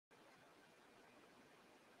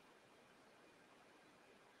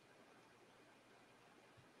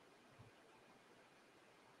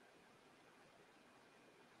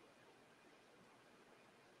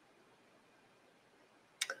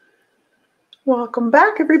Welcome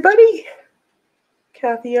back, everybody.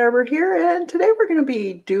 Kathy Arbor here, and today we're going to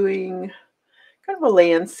be doing kind of a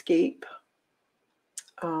landscape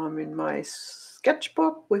in my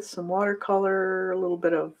sketchbook with some watercolor, a little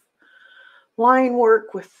bit of line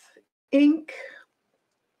work with ink.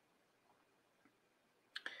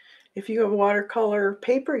 If you have watercolor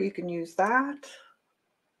paper, you can use that.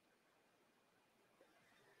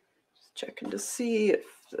 Just checking to see if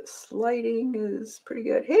this lighting is pretty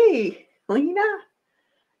good. Hey, Lena,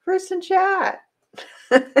 first in chat.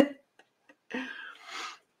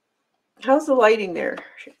 How's the lighting there?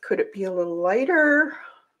 Could it be a little lighter?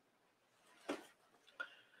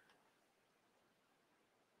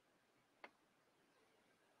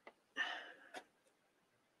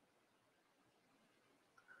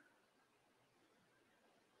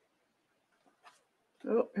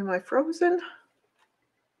 Oh, am I frozen?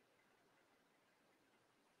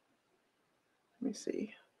 Let me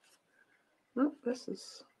see. Oh, this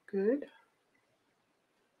is good.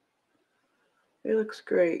 It looks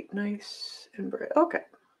great. Nice and bright. Okay.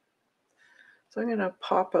 So I'm going to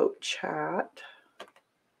pop out chat.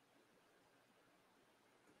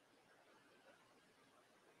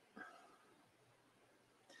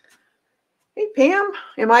 Hey, Pam.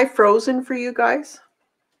 Am I frozen for you guys?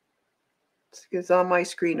 Because on my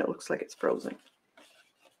screen it looks like it's frozen.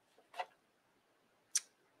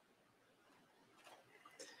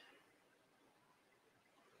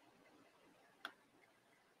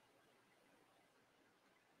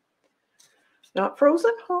 Not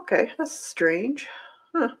frozen? Okay, that's strange.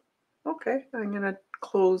 Huh. Okay, I'm going to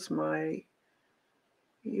close my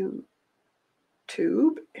YouTube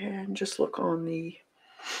and just look on the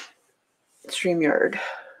StreamYard.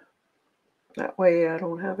 That way I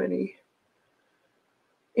don't have any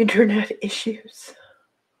internet issues.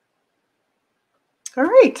 All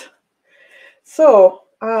right. So,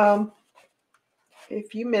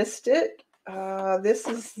 if you missed it, this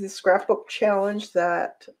is the scrapbook challenge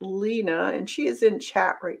that Lena, and she is in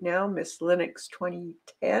chat right now, Miss Linux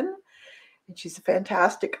 2010, and she's a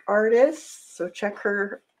fantastic artist. So check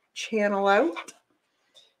her channel out.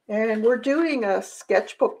 And we're doing a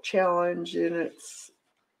sketchbook challenge, and it's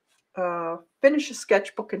finish a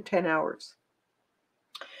sketchbook in 10 hours.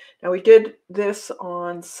 Now, we did this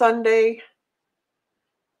on Sunday,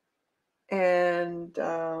 and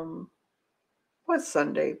was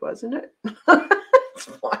Sunday, wasn't it? It's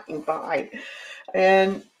flying by.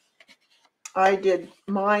 And I did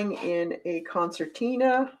mine in a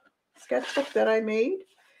concertina sketchbook that I made,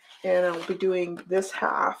 and I'll be doing this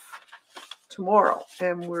half tomorrow.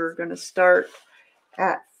 And we're going to start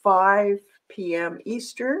at 5 p.m.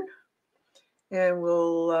 Eastern, and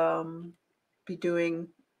we'll be doing,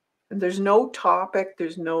 and there's no topic,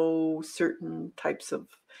 there's no certain types of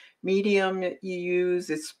medium that you use.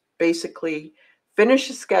 It's basically finish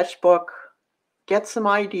a sketchbook, get some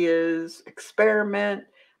ideas, experiment,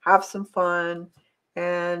 have some fun,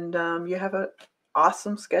 and you have an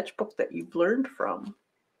awesome sketchbook that you've learned from.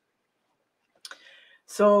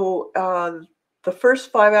 So the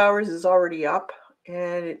first 5 hours is already up,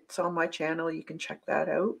 and it's on my channel. You can check that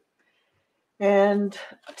out. And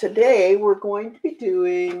today we're going to be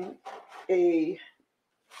doing a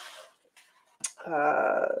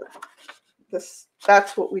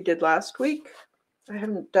that's what we did last week. I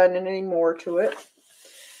haven't done any more to it.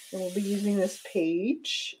 And we'll be using this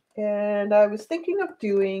page. And I was thinking of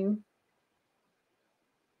doing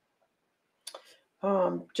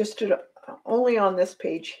only on this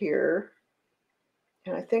page here.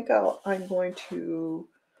 And I think I'm going to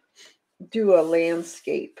do a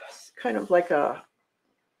landscape, kind of like a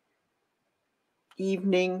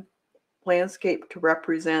evening landscape to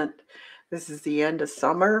represent this is the end of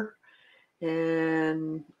summer,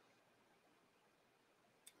 and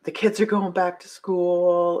the kids are going back to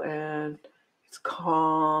school, and it's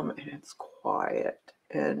calm and it's quiet.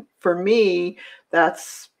 And for me,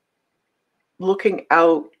 that's looking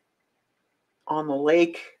out on the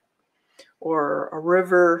lake or a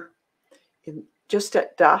river just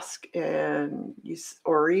at dusk, and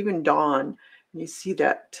or even dawn, and you see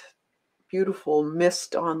that beautiful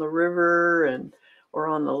mist on the river or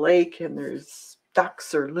on the lake, and there's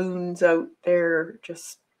ducks or loons out there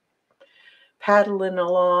just paddling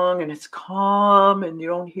along, and it's calm, and you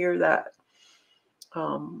don't hear that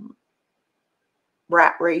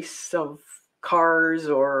rat race of cars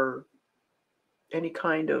or any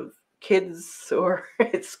kind of kids, or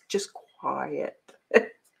it's just quiet.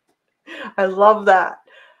 I love that.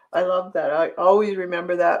 I love that. I always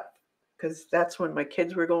remember that because that's when my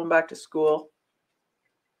kids were going back to school.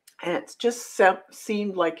 And it just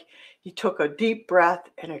seemed like you took a deep breath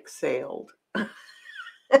and exhaled.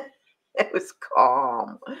 It was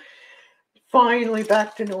calm. Finally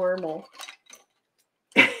back to normal.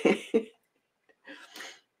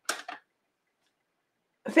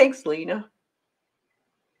 Thanks, Lena.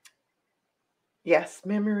 Yes,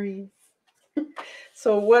 memories.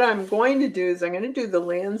 So what I'm going to do is I'm going to do the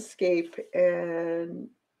landscape, and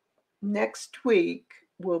next week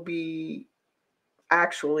will be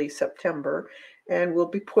actually September, and we'll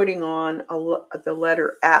be putting on the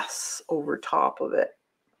letter S over top of it.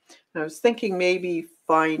 And I was thinking maybe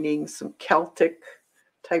finding some Celtic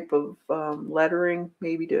type of lettering,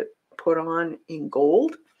 maybe to put on in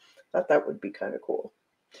gold. I thought that would be kind of cool.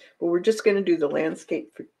 But we're just going to do the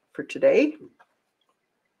landscape for today.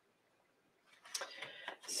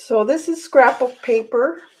 So this is scrapbook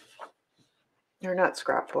paper, or not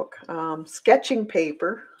scrapbook, sketching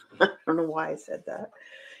paper. I don't know why I said that.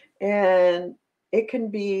 And it can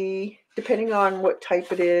be, depending on what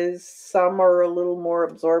type it is, some are a little more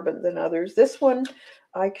absorbent than others. This one,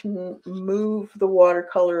 I can move the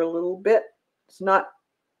watercolor a little bit. It's not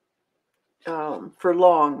for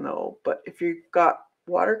long though, but if you've got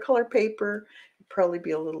watercolor paper, it'd probably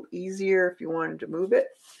be a little easier if you wanted to move it.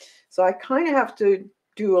 So I kind of have to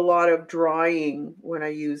do a lot of drying when I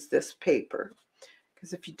use this paper,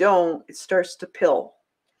 because if you don't, it starts to pill.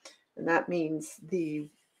 And that means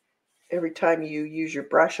every time you use your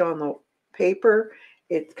brush on the paper,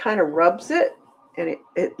 it kind of rubs it, and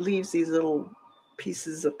it leaves these little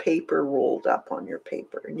pieces of paper rolled up on your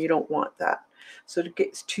paper, and you don't want that. So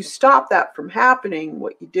to stop that from happening,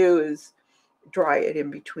 what you do is dry it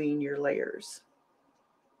in between your layers.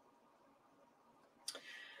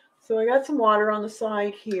 So I got some water on the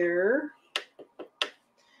side here,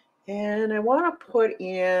 and I want to put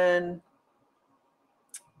in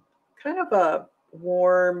kind of a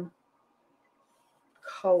warm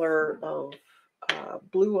color of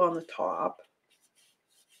blue on the top,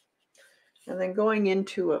 and then going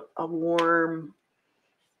into a warm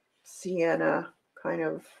sienna kind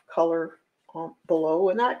of color below,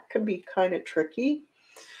 and that can be kind of tricky.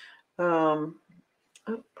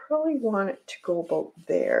 I probably want it to go about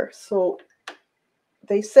there. So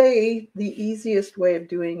they say the easiest way of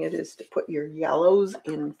doing it is to put your yellows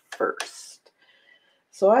in first.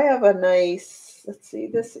 So I have a nice, let's see,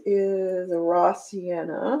 this is a raw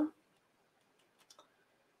sienna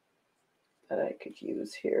that I could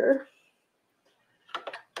use here.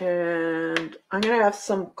 And I'm going to have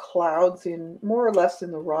some clouds in, more or less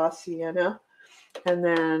in the raw sienna. And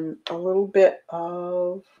then a little bit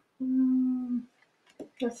of,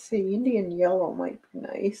 let's see, Indian yellow might be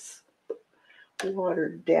nice.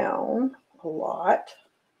 Watered down a lot.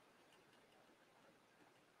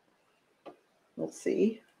 Let's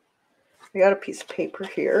see. I got a piece of paper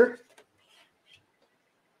here.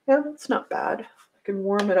 Yeah, that's not bad. I can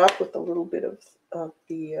warm it up with a little bit of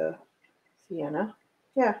the sienna.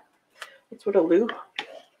 Yeah, that's what I'll do.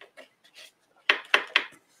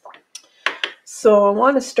 So I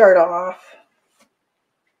want to start off.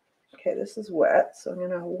 Okay, this is wet, so I'm going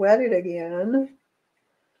to wet it again.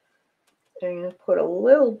 I'm going to put a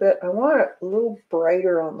little bit, I want it a little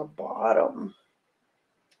brighter on the bottom.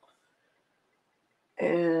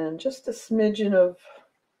 And just a smidgen of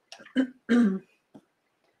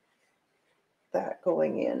that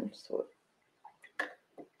going in. So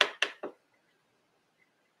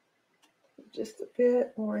just a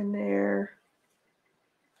bit more in there.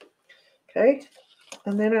 Okay,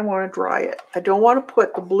 and then I want to dry it. I don't want to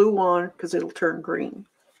put the blue on because it'll turn green.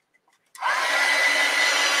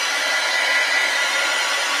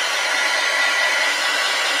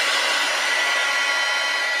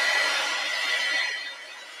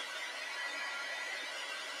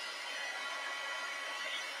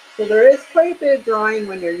 So there is quite a bit of drying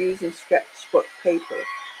when you're using sketchbook paper,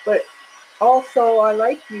 but also I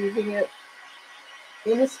like using it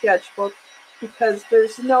in a sketchbook because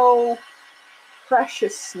there's no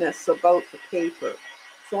preciousness about the paper.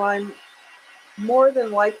 So I'm more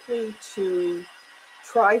than likely to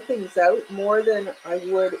try things out more than I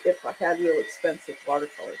would if I had real expensive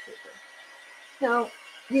watercolor paper. Now,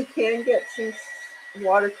 you can get some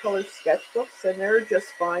watercolor sketchbooks, and they're just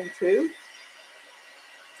fine too.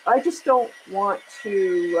 I just don't want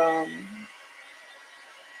to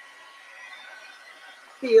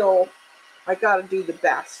feel I got to do the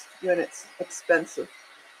best when it's expensive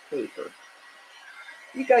paper.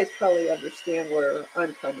 You guys probably understand where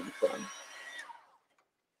I'm coming from.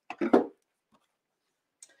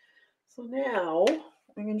 So now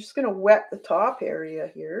I'm just going to wet the top area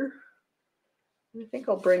here. I think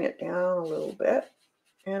I'll bring it down a little bit.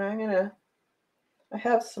 And I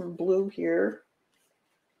have some blue here.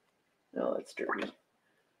 No, it's dirty.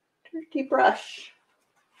 Dirty brush.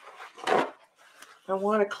 I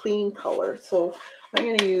want a clean color, so I'm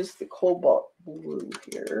going to use the cobalt blue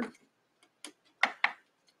here,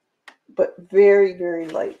 but very, very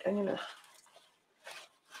light. I'm going to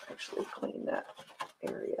actually clean that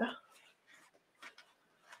area.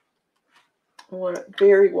 I want it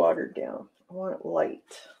very watered down. I want it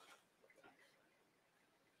light.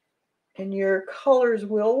 And your colors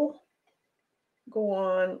will go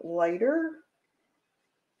on lighter.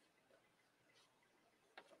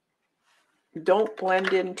 Don't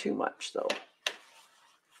blend in too much though.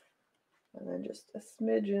 And then just a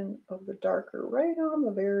smidgen of the darker right on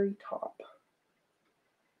the very top.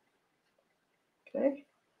 Okay.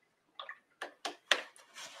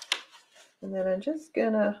 And then I'm just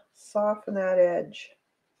gonna soften that edge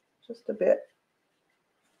just a bit.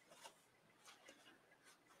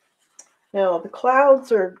 Now the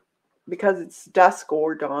clouds are, because it's dusk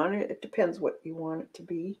or dawn, it depends what you want it to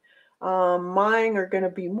be. Mine are going to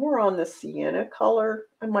be more on the sienna color.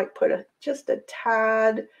 I might put just a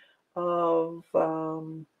tad of a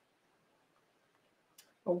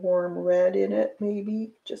warm red in it,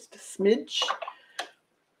 maybe just a smidge.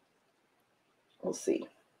 We'll see.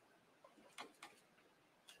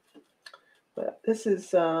 But this is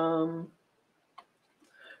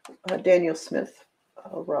Daniel Smith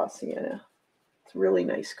raw sienna. It's a really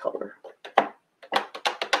nice color.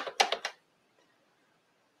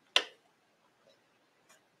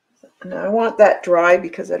 Now I want that dry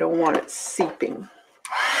because I don't want it seeping.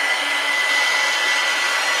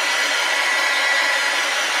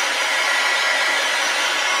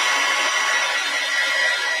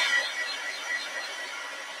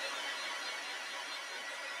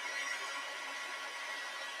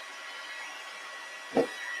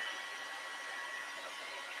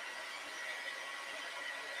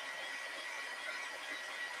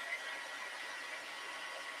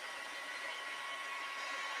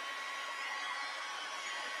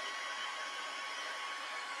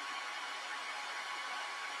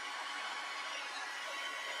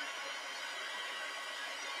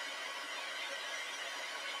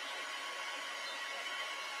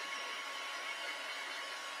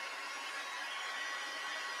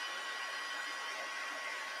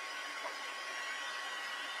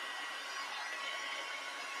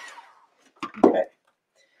 Okay.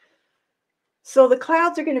 So the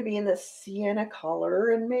clouds are going to be in the sienna color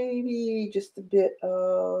and maybe just a bit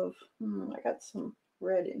of, I got some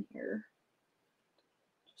red in here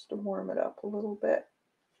just to warm it up a little bit.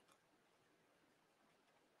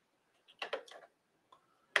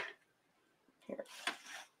 Here.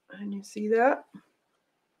 And you see that?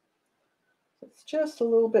 It's just a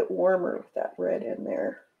little bit warmer with that red in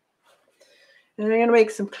there. And I'm going to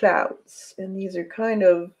make some clouds. And these are kind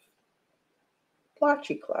of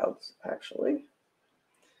blotchy clouds, actually.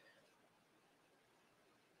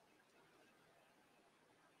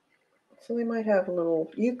 So they might have a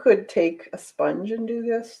little, you could take a sponge and do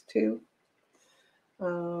this too.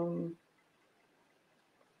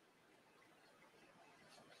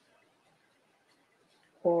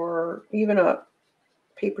 Or even a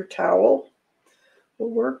paper towel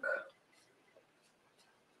will work.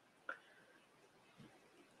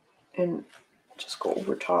 And just go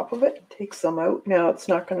over top of it, take some out. Now it's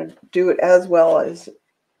not going to do it as well as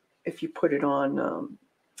if you put it on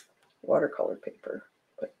watercolor paper,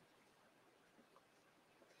 but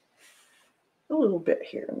a little bit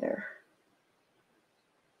here and there.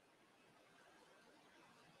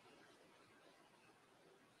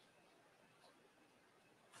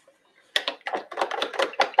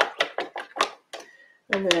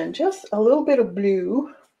 And then just a little bit of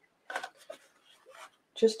blue,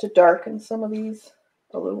 just to darken some of these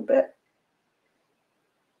a little bit.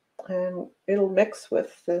 And it'll mix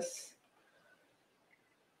with this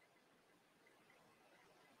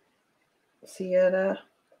sienna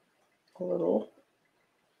a little.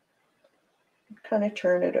 Kind of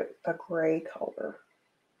turn it a gray color.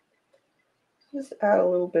 Just add a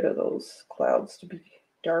little bit of those clouds to be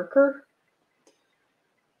darker.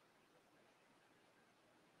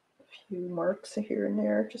 Few marks here and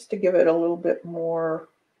there just to give it a little bit more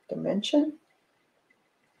dimension.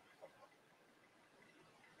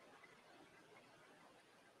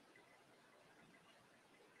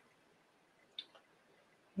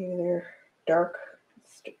 Either dark,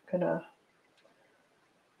 it's gonna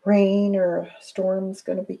rain or a storm's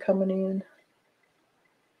gonna be coming in.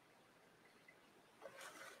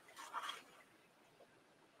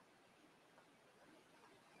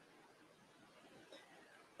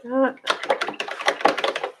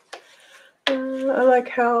 I like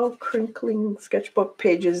how crinkling sketchbook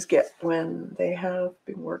pages get when they have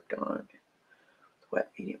been worked on. Wet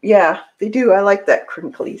medium. Yeah, they do. I like that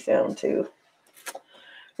crinkly sound too.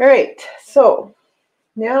 All right, so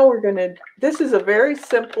now we're gonna, this is a very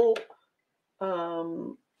simple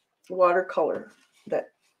watercolor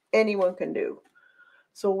that anyone can do.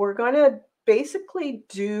 So we're gonna basically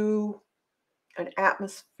do an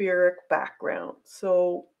atmospheric background.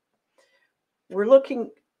 So we're looking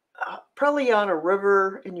probably on a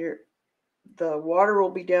river, and the water will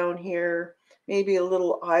be down here, maybe a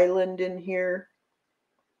little island in here,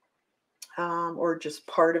 or just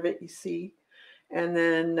part of it, you see. And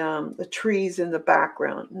then the trees in the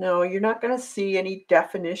background. No, you're not going to see any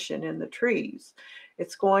definition in the trees.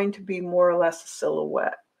 It's going to be more or less a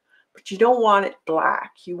silhouette. But you don't want it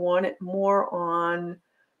black. You want it more on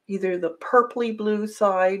either the purpley blue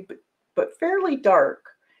side, but fairly dark,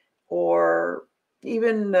 or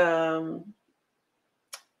even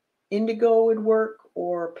indigo would work,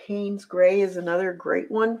 or Payne's gray is another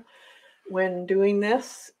great one when doing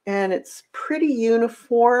this. And it's pretty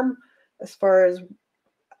uniform as far as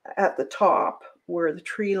at the top where the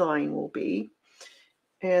tree line will be.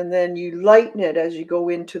 And then you lighten it as you go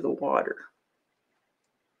into the water.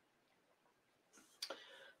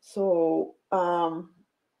 So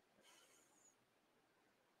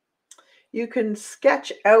you can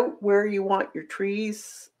sketch out where you want your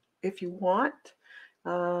trees if you want,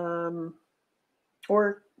 or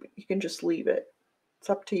you can just leave it.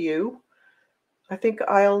 It's up to you. I think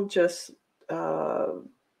I'll just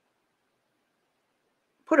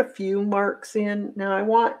put a few marks in. Now I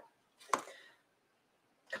want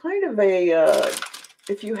kind of a,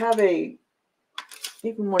 if you have even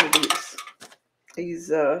one of these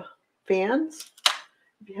fans,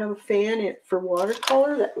 if you have a fan for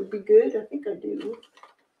watercolor, that would be good. I think I do.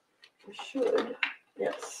 I should.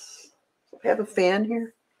 Yes. I have a fan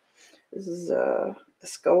here. This is a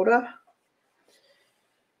Skoda.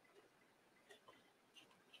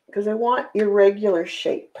 Because I want irregular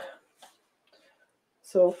shape.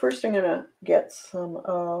 So first I'm going to get some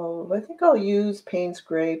of, I think I'll use Payne's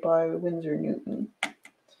Gray by Winsor Newton.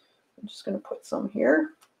 I'm just going to put some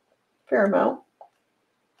here, fair amount.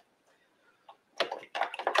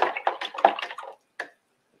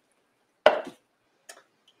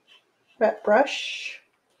 Wet brush.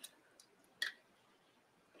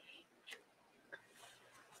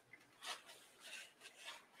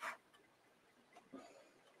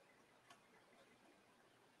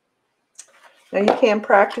 Now you can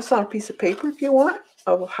practice on a piece of paper if you want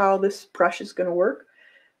of how this brush is going to work.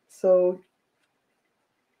 So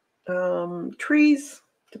trees,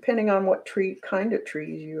 depending on what kind of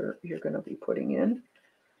trees you're going to be putting in,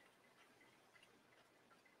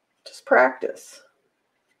 just practice.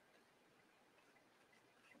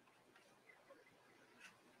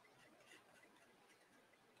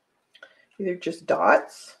 Either just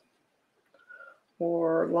dots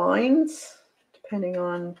or lines, depending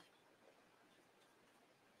on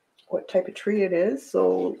what type of tree it is.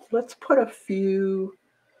 So let's put a few,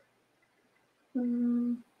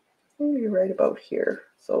 maybe right about here.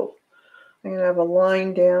 So I'm going to have a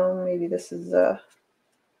line down. Maybe this is it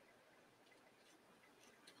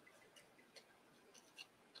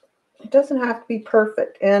doesn't have to be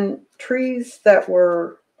perfect. And trees that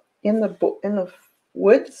were in the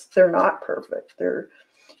woods, they're not perfect. They're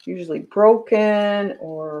usually broken,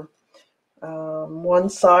 or one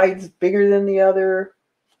side's bigger than the other,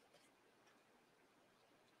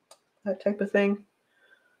 that type of thing.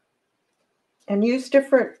 And use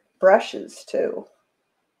different brushes too.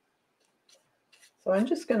 So I'm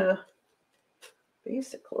just going to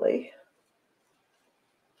basically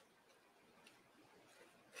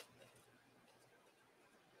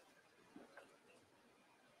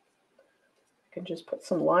can just put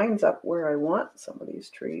some lines up where I want some of these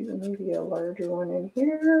trees, and maybe a larger one in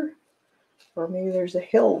here, or maybe there's a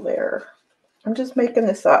hill there. I'm just making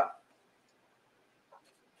this up.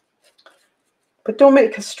 But don't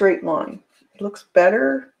make a straight line. It looks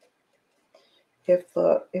better if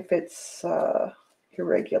it's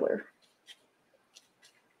irregular.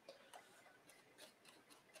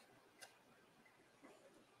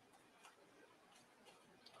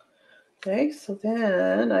 Okay, so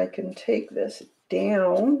then I can take this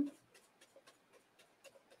down,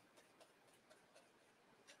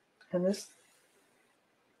 and this,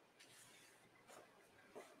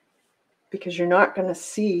 because you're not going to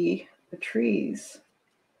see the trees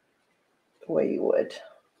the way you would.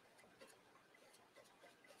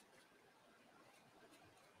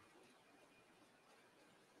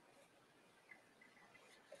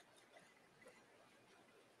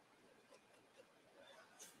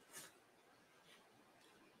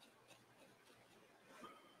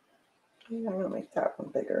 Yeah, I'm going to make that one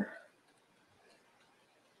bigger.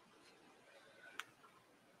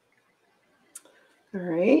 All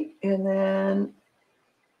right, and then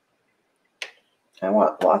I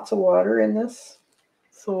want lots of water in this,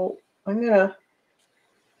 so I'm gonna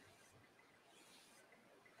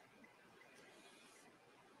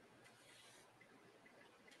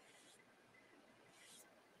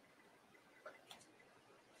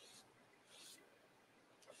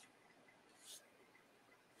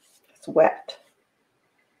it's wet.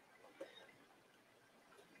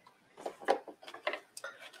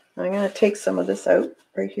 I'm gonna take some of this out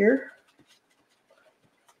right here.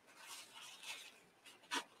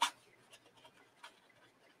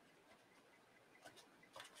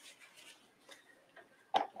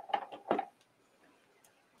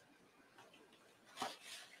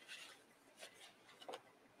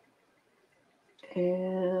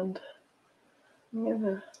 And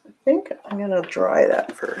I think I'm gonna dry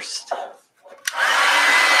that first.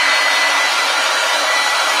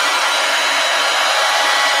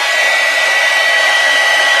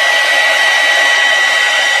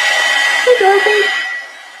 Hey, Dorothy.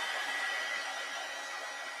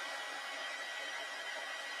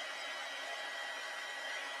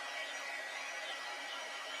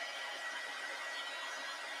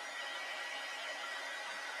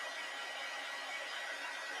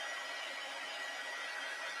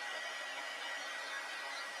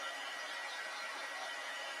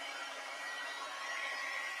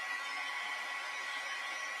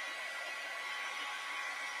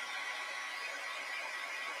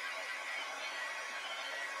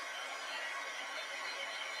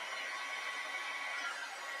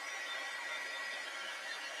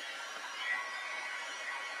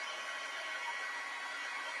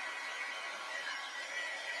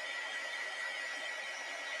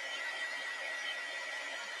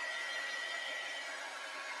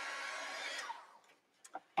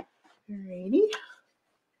 Alrighty.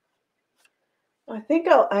 I think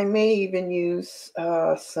I may even use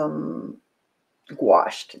some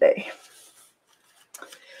gouache today.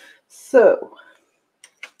 So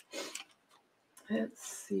let's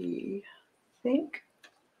see. I think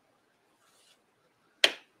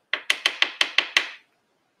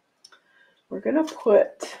we're gonna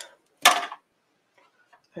put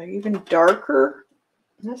even darker.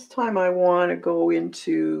 This time I want to go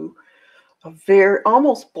into a very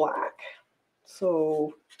almost black.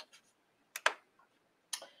 So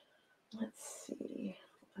let's see.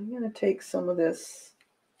 I'm going to take some of this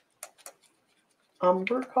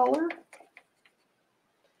umber color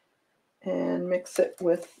and mix it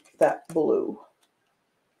with that blue.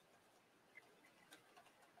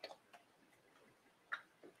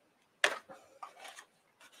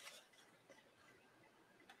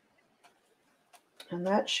 And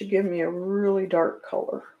that should give me a really dark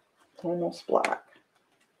color, almost black.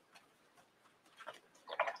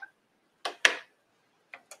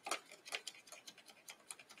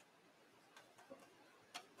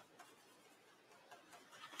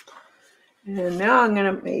 And now I'm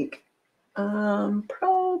going to make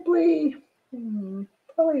probably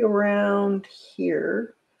around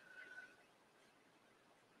here.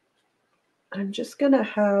 I'm just going to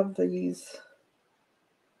have this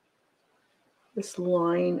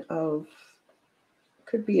line of,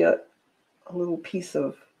 could be a little piece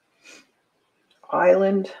of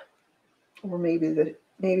island, or maybe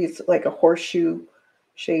it's like a horseshoe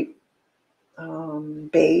shaped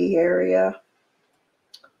bay area.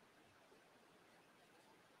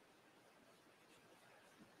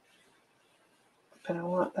 But I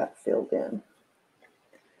want that filled in.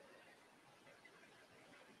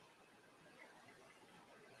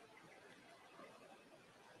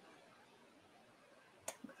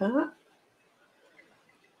 That.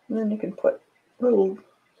 And then you can put little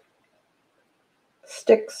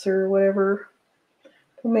sticks or whatever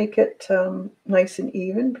to make it nice and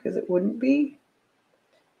even, because it wouldn't be.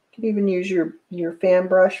 You can even use your fan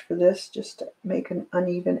brush for this, just to make an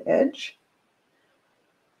uneven edge.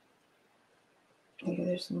 Okay,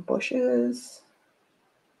 there's some bushes.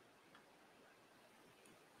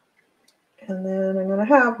 And then I'm going to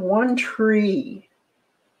have one tree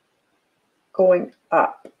going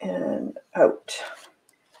up and out.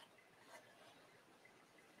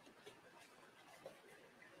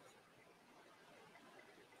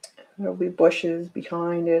 There'll be bushes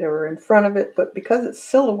behind it or in front of it, but because it's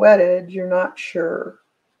silhouetted, you're not sure.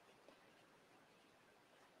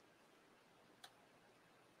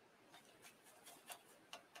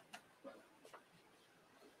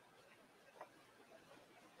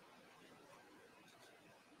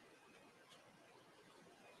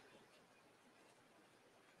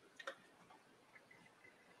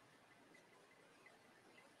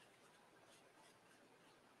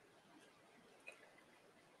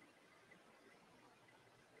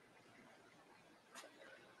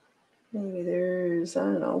 Maybe there's, I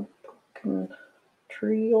don't know, pumpkin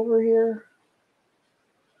tree over here.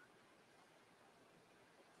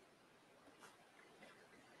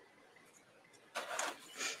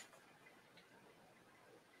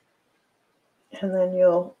 And then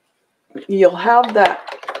you'll have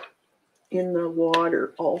that in the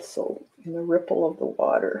water also, in the ripple of the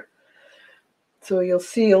water. So you'll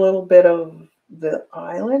see a little bit of the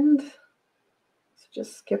island. So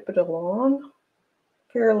just skip it along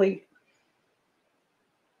fairly.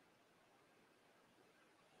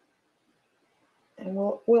 And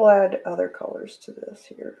we'll add other colors to this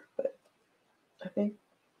here, but I think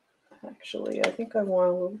I want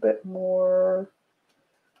a little bit more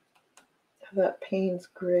of that Payne's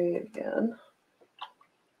gray again.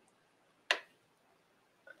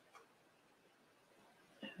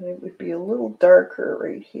 And it would be a little darker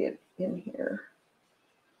right here in here.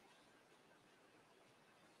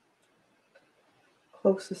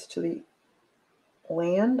 Closest to the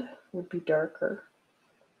land would be darker.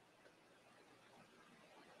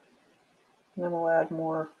 And then we'll add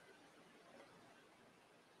more.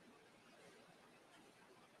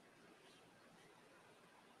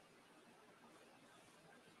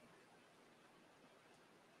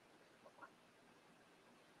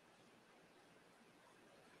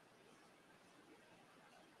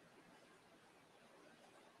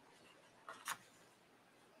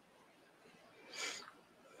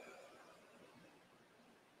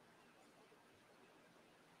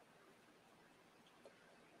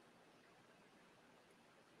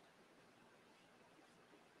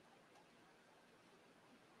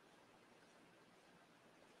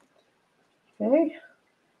 Okay.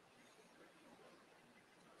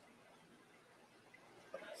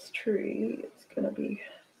 This tree is going to be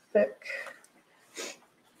thick.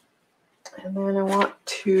 And then I want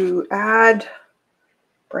to add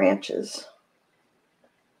branches.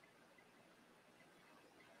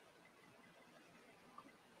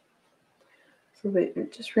 So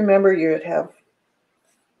that, just remember you'd have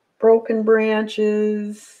broken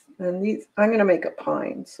branches, and these, I'm going to make a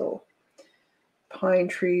pine, so pine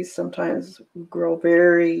trees sometimes grow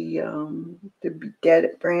very, there'd be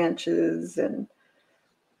dead branches and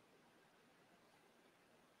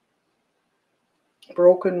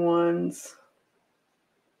broken ones,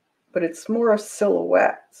 but it's more a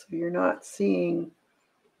silhouette, so you're not seeing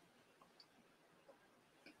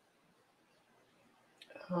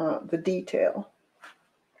the detail.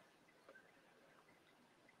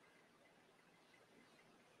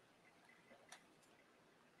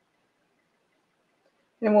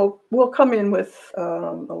 And we'll come in with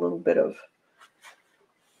a little bit of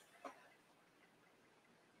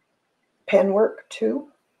pen work too.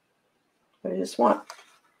 I just want,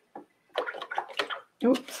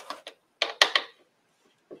 oops,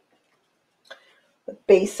 the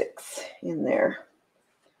basics in there.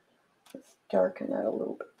 Let's darken that a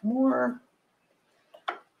little bit more.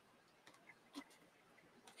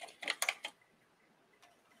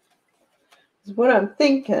 What I'm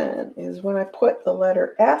thinking is when I put the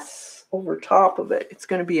letter S over top of it, it's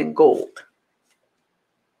going to be in gold.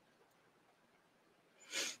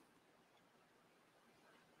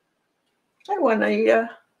 Hi,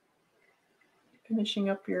 Juanita. Finishing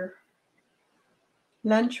up your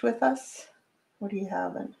lunch with us? What are you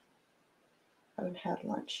having? I haven't had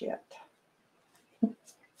lunch yet.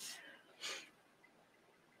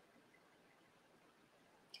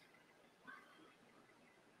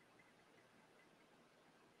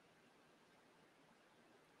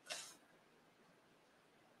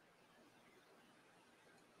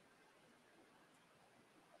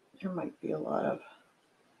 There might be a lot of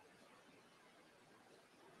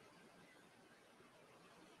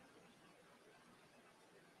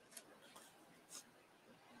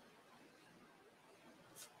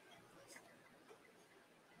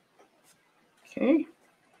okay.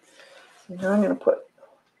 So now I'm going to put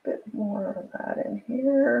a bit more of that in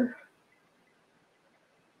here.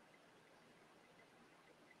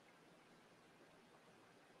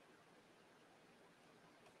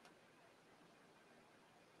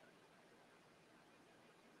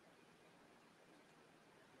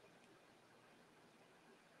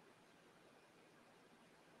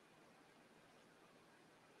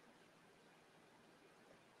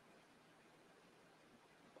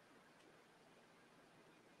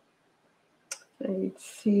 And you'd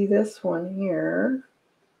see this one here.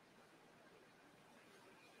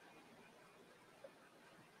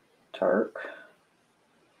 Dark.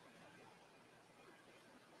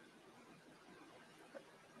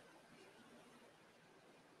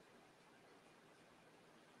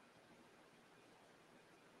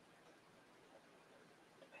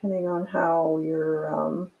 Depending on how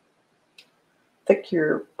your thick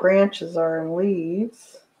your branches are and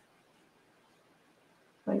leaves.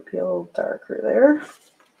 Might be a little darker there.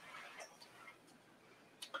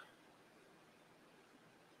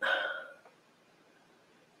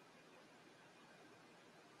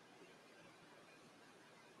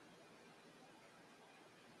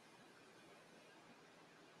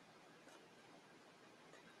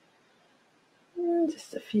 And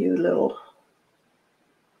just a few little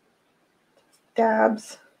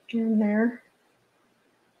dabs in there.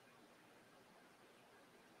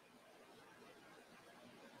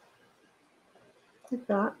 Like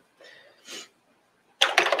that.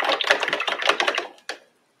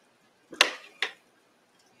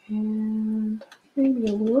 And maybe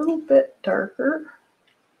a little bit darker.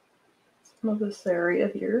 Some of this area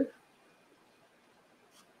here.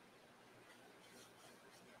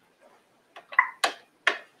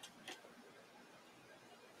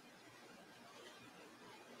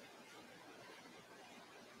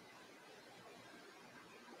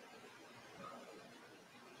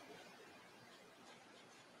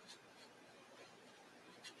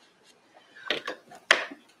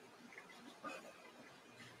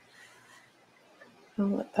 I'll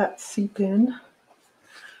let that seep in.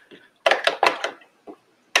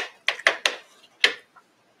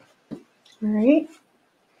 All right,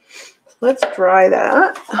 so let's dry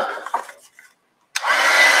that.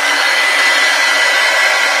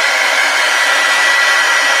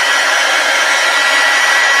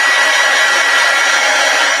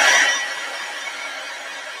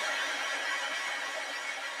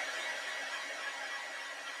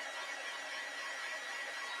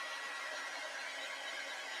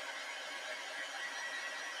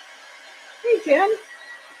 Hey, Jen.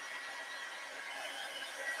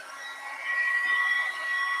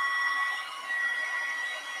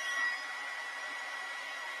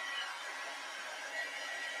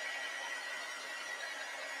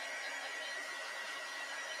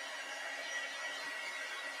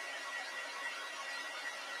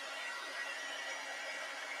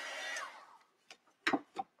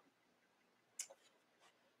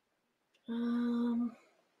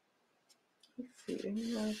 Let's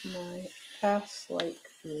see, I have my pass like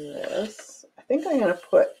this. I think I'm going to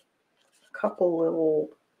put a couple little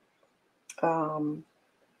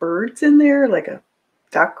birds in there, like a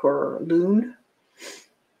duck or a loon. Let's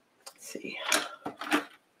see. I'm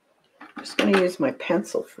just going to use my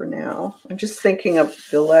pencil for now. I'm just thinking of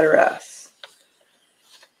the letter S.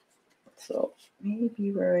 So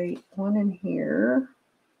maybe write one in here,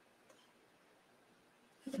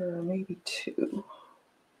 or maybe two.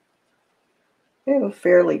 I have a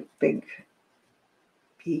fairly big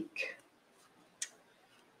beak.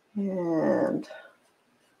 And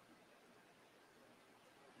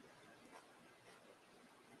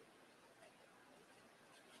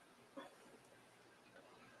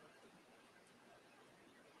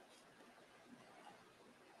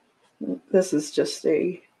this is just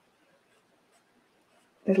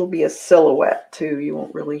it'll be a silhouette too. You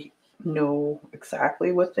won't really know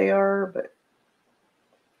exactly what they are, but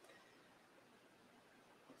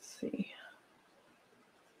let's see.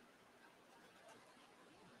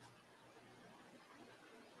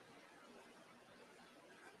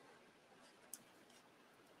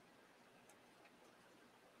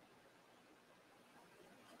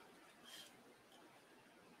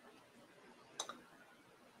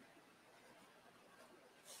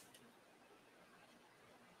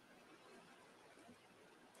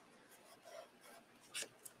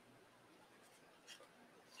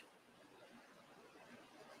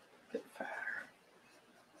 A bit fatter.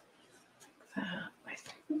 Like that, I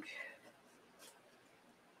think.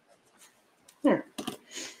 There.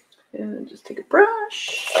 And just take a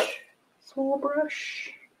brush, small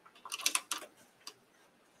brush.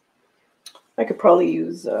 I could probably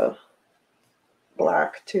use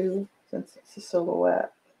black too, since it's a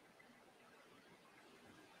silhouette.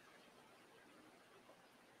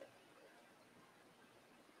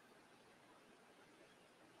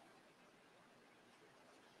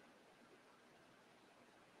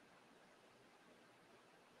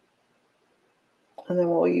 And then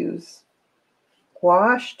we'll use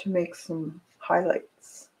gouache to make some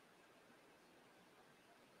highlights.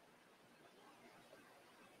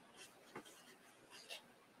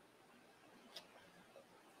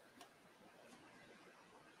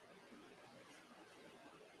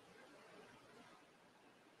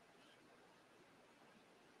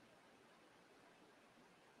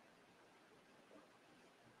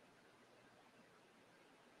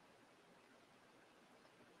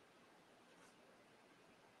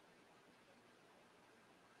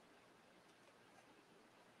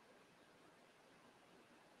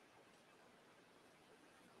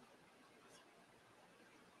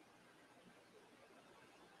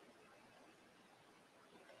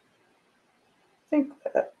 think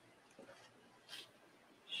that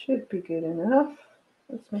should be good enough.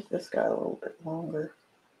 Let's make this guy a little bit longer.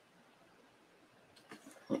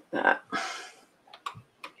 Like that.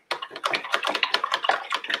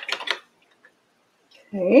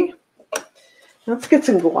 Okay. Let's get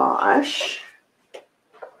some gouache.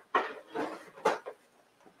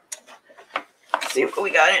 Let's see what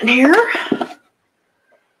we got in here.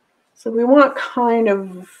 So we want kind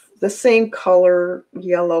of the same color,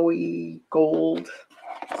 yellowy gold.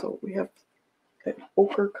 So we have an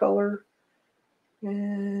ochre color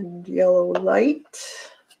and yellow light.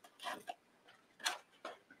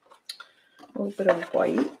 A little bit of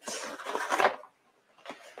white.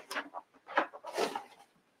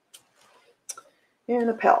 And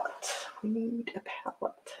a palette. We need a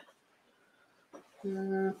palette.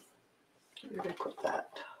 Where did I put that?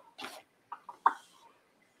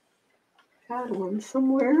 Had one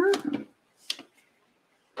somewhere.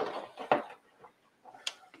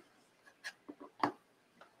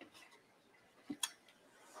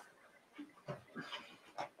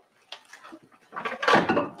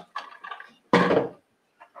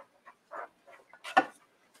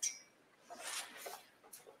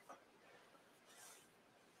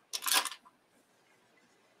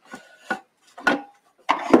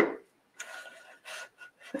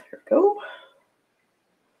 There we go.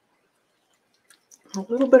 A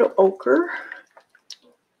little bit of ochre.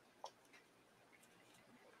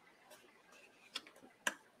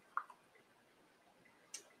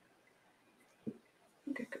 I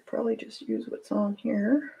think I could probably just use what's on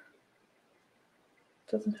here.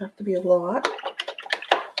 Doesn't have to be a lot.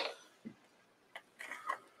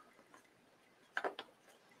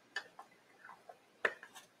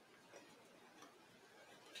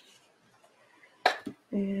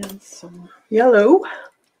 And some yellow.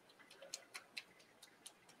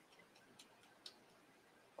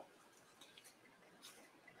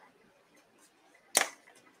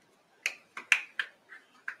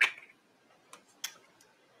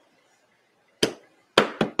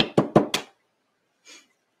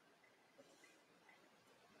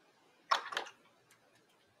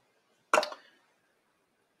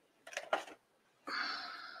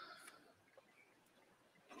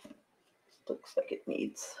 Looks like it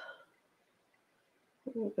needs a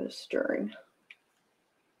little bit of stirring.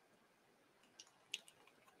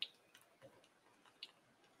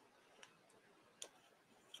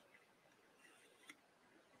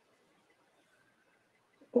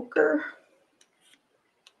 Ochre.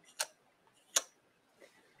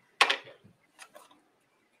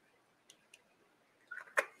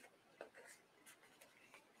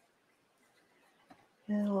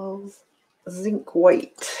 And a little zinc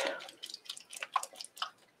white.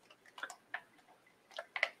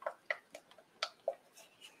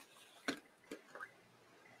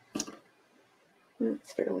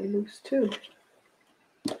 It's fairly loose too.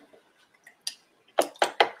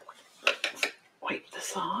 Wipe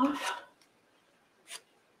this off.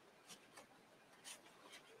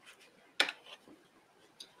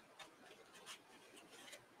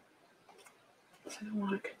 So I don't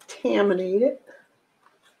want to contaminate it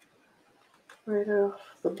right off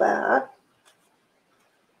the bat.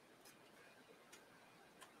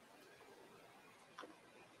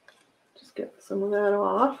 Just get some of that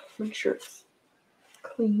off. Make sure it's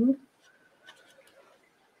clean.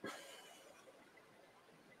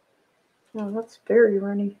 Oh, that's very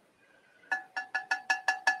runny.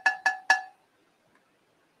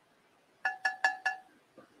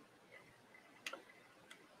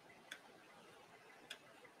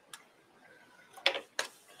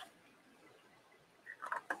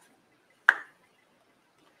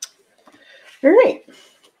 All right,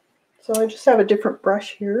 so I just have a different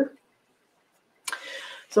brush here.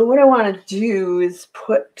 So what I want to do is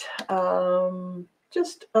put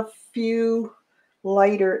just a few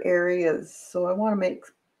lighter areas. So I want to make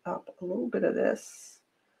up a little bit of this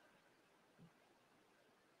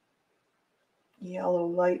yellow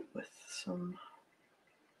light with some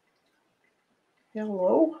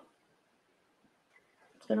yellow.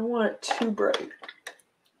 I don't want it too bright.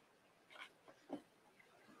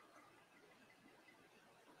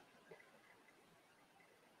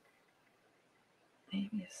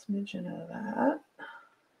 Maybe a smidgen of that.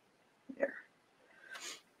 There.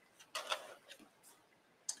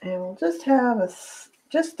 And we'll just have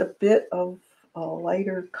just a bit of a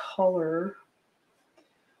lighter color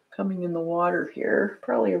coming in the water here,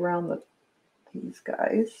 probably around these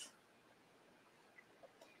guys.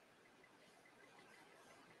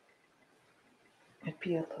 It'd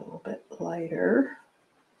be a little bit lighter.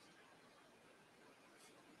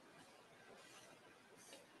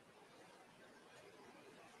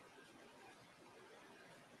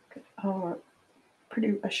 Oh,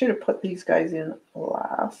 I should have put these guys in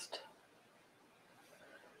last.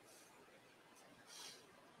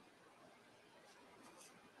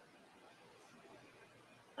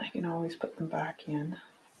 I can always put them back in.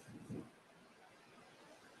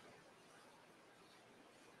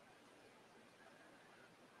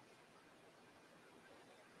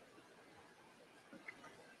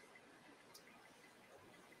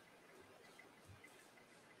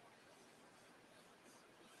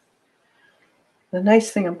 The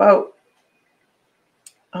nice thing about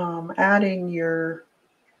adding your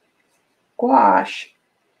gouache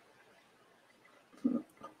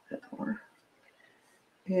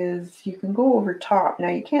is you can go over top. Now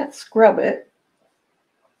you can't scrub it,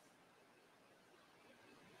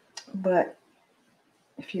 but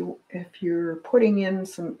if you're putting in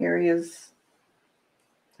some areas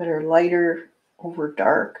that are lighter over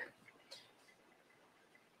dark,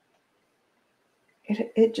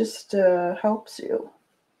 it just helps you.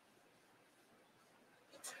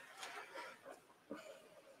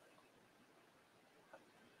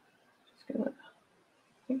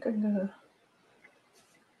 I think I'm gonna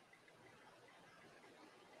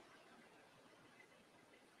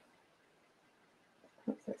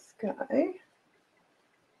put this guy.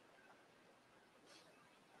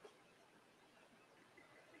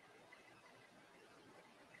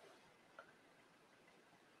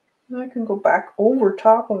 And I can go back over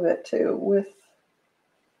top of it too with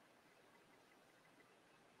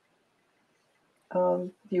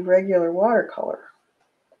the regular watercolor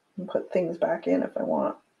and put things back in if I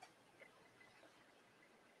want.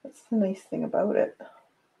 That's the nice thing about it.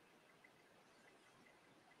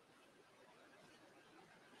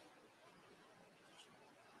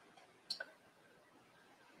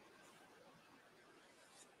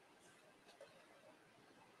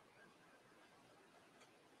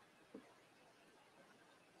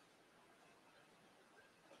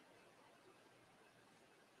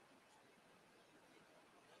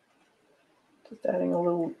 Just adding a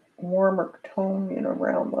little warmer tone in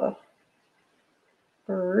around the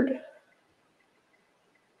bird.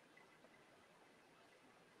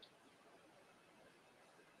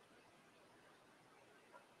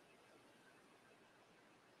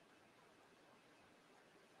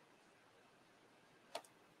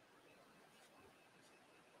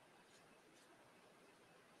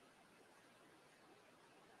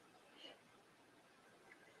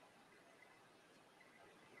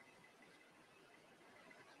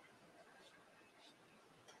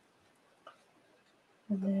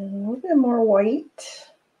 And then a little bit more white.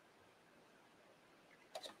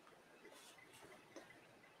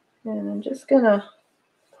 And I'm just gonna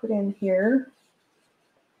put in here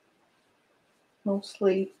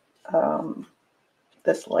mostly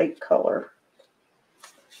this light color.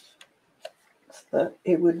 So that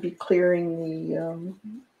it would be clearing the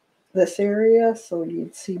this area, so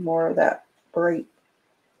you'd see more of that bright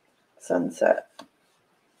sunset.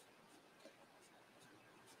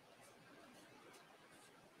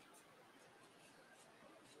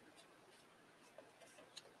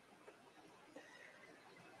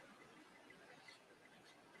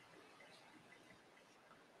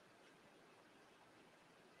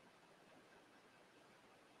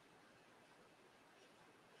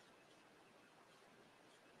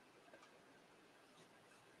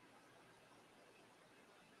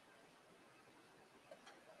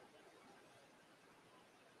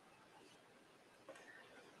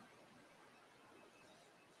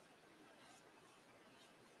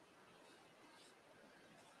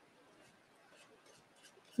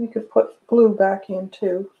 You could put blue back in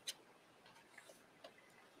too.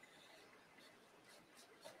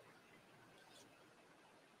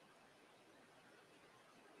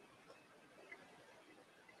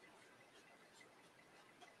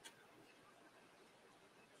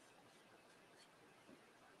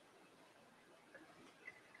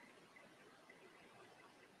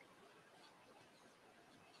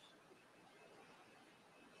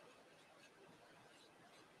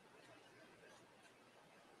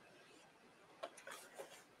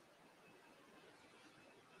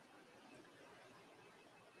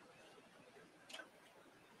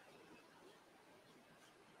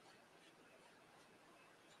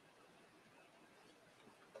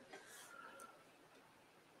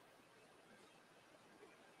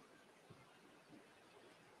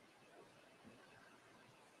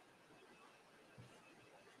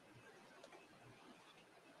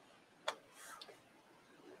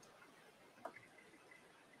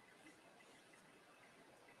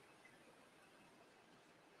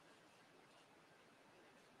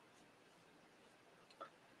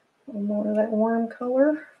 A little more of that warm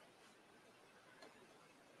color.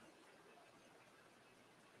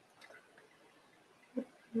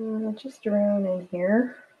 Just around in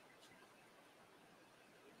here.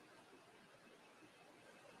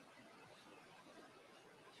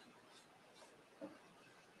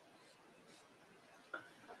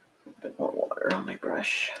 A bit more water on my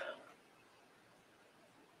brush.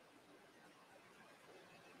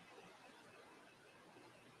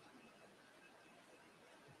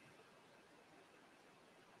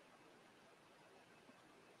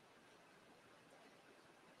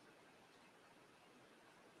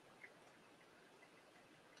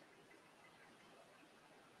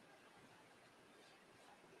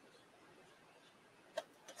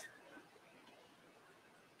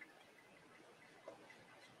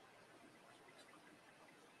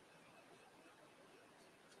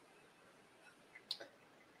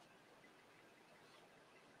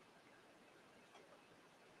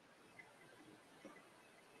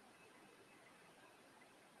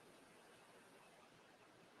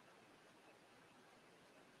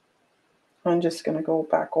 I'm just going to go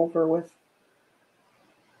back over with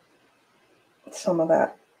some of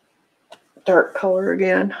that dark color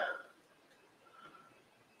again.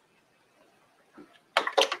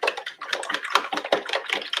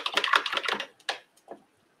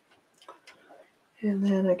 And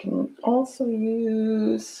then I can also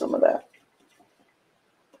use some of that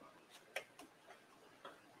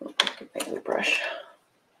brush.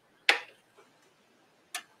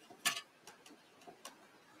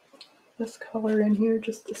 This color in here,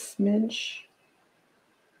 just a smidge,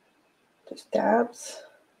 just dabs.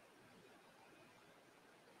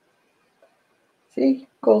 See,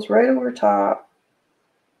 goes right over top.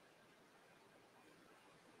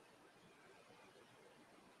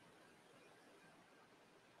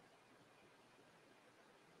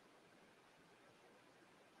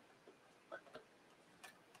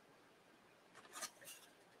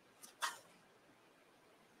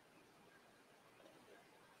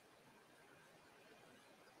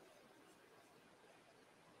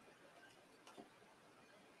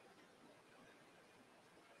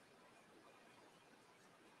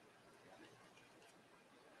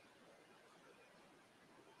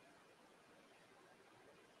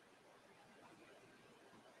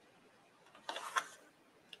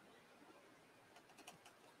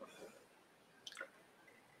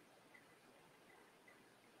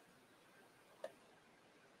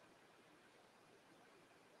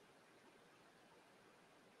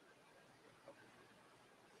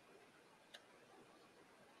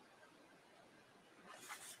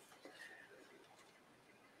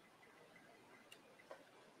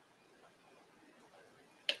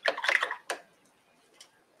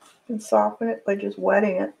 And soften it by just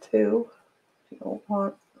wetting it too. You don't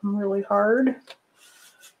want them really hard.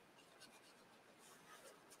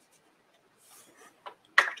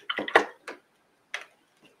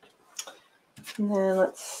 And then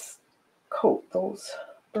let's coat those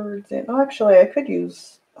birds in. Oh, actually, I could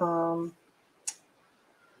use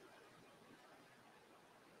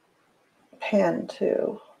pen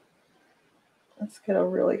too. Let's get a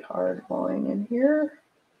really hard line in here.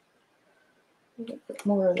 A bit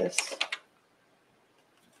more of this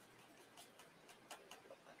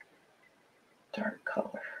dark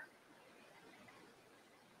color.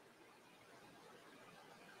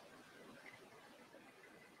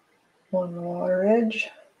 On the water edge.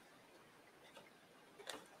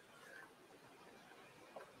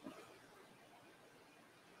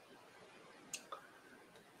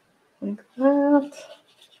 Like that.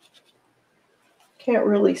 Can't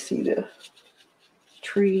really see the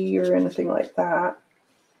tree or anything like that.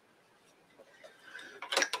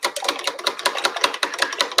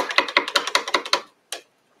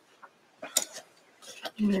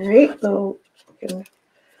 All right, so we can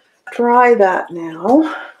dry that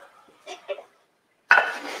now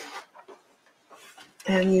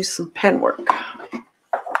and use some pen work.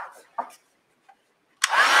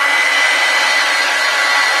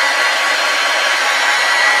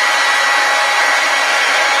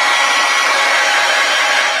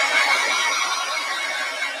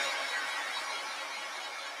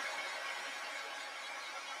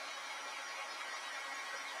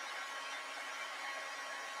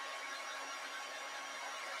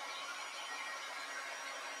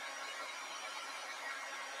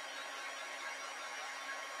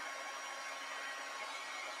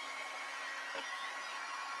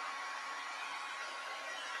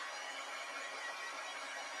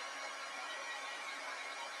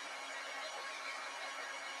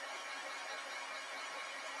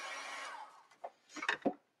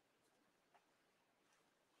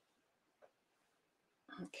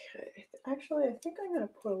 Okay, actually, I think I'm going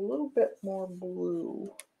to put a little bit more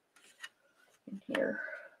blue in here.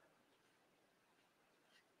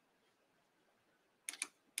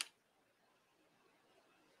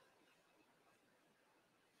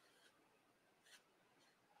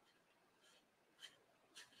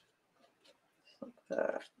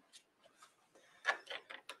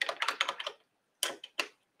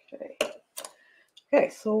 Okay,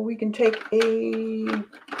 so we can take a,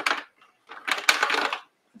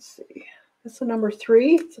 let's see, that's a number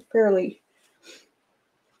 3. It's a fairly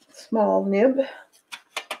small nib.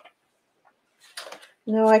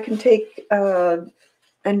 Now I can take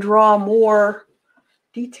and draw more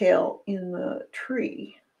detail in the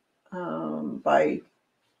tree by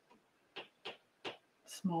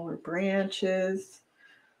smaller branches.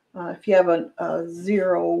 If you have a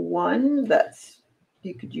 0-1, that's,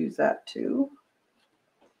 you could use that too.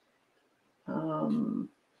 I'm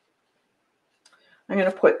going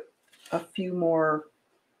to put a few more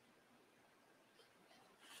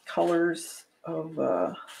colors of,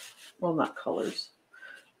 well, not colors,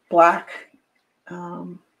 black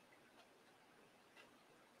in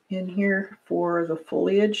here for the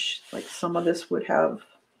foliage. Like some of this would have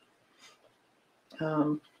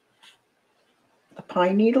the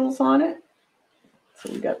pine needles on it.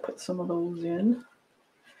 So we got to put some of those in.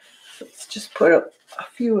 Let's just put a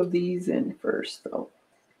few of these in first, though.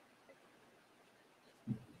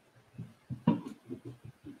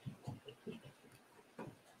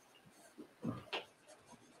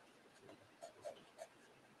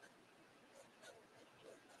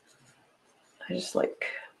 I just like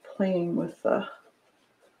playing with the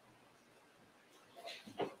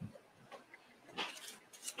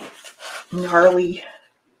gnarly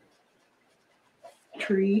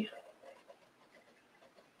tree.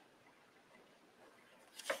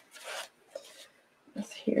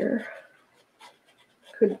 This here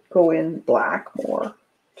could go in black more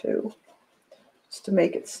too, just to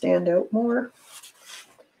make it stand out more.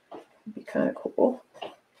 It'd be kind of cool.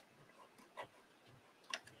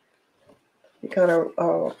 You got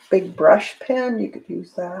a big brush pen, you could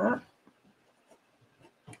use that.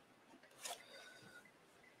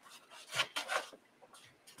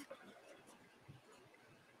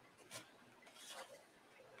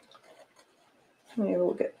 Maybe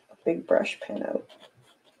we'll get a big brush pen out.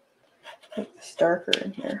 Make this darker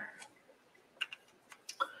in here.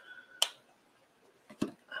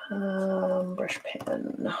 Brush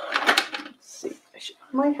pen. Let's see.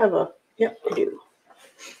 I might have a, yep, I do.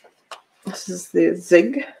 This is the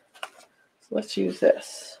Zig. So let's use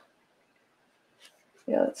this.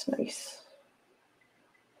 Yeah, that's nice.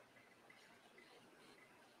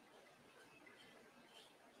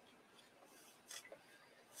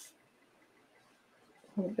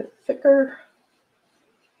 A little bit thicker.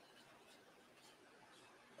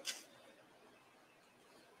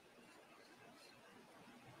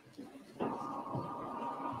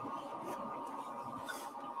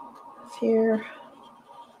 Here.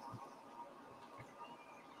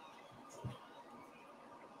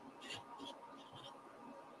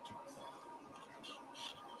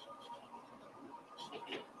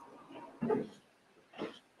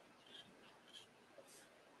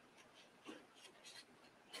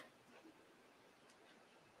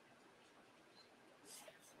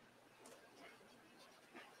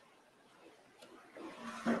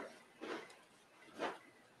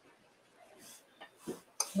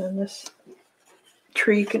 And this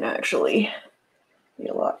tree can actually be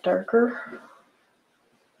a lot darker.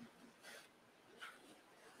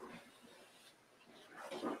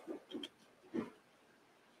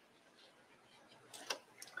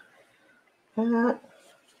 That.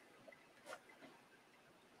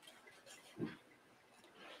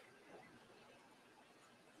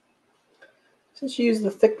 Just use the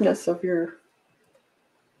thickness of your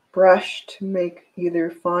brush to make either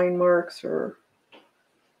fine marks or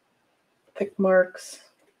thick marks.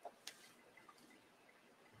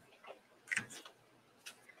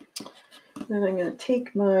 Then I'm going to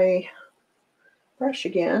take my brush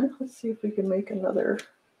again. Let's see if we can make another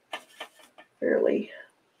fairly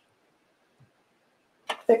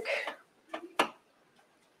thick.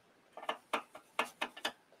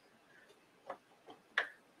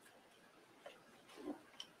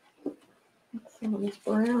 Some of this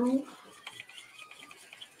brown.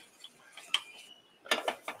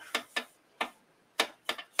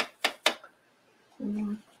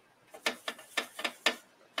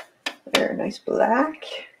 There, nice black.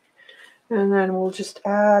 And then we'll just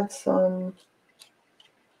add some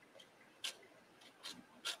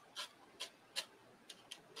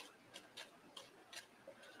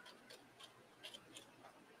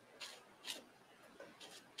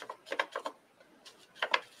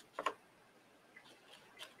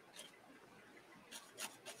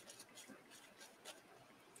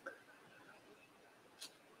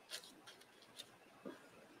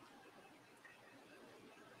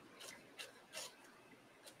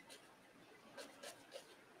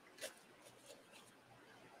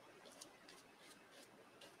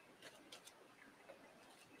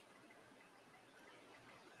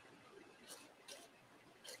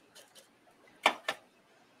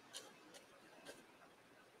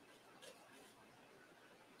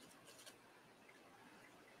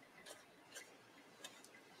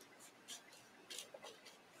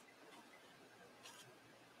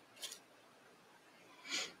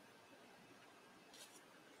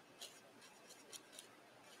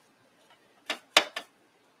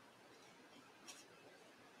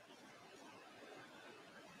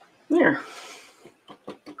Here.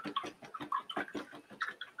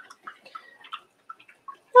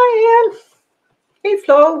 Hi, Ann. Hey,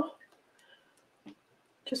 Flo.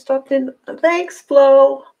 Just stopped in. Thanks,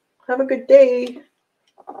 Flo. Have a good day.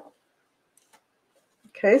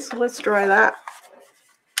 Okay, so let's dry that.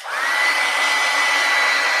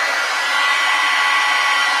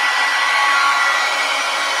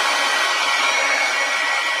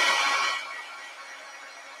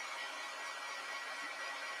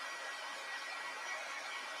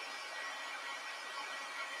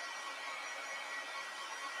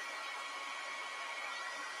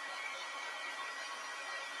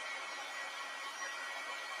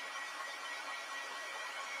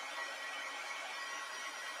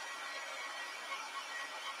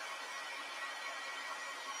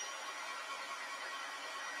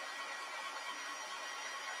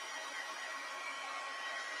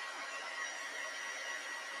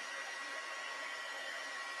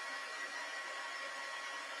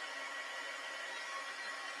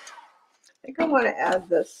 I think I want to add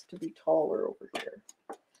this to be taller over here.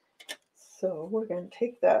 So we're going to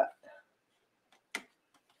take that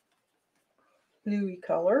bluey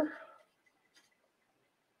color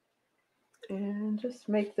and just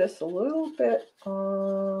make this a little bit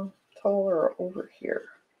taller over here.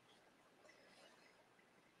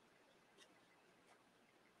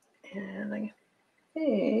 And I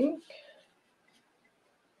think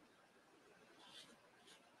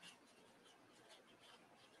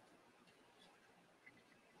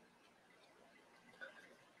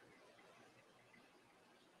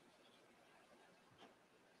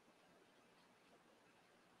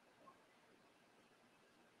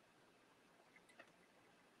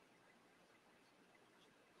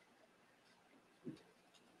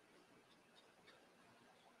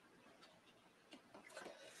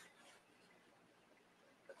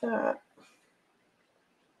that.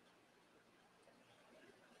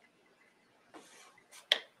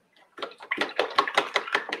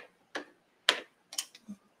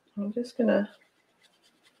 I'm just going to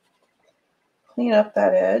clean up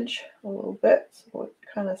that edge a little bit so it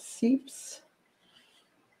kind of seeps.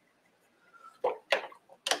 So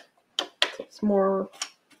it's more,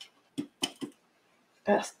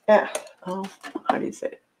 how do you say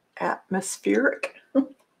it? Atmospheric.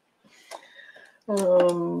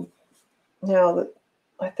 Now that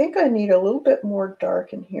I think I need a little bit more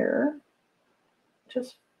dark in here,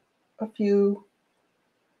 just a few,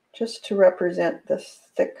 just to represent this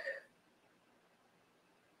thick.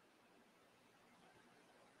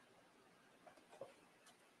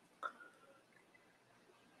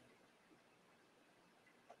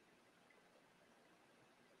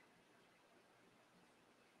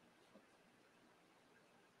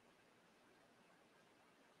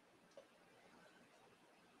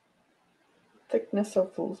 Thickness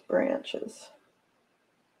of those branches.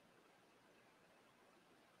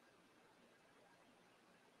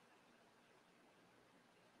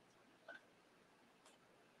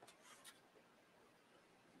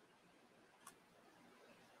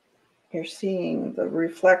 You're seeing the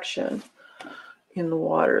reflection in the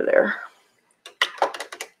water there.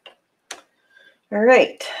 All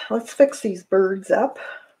right, let's fix these birds up.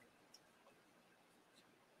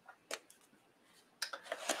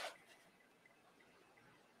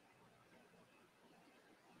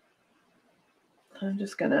 I'm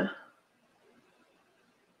just gonna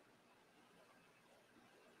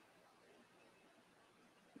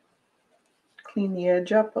clean the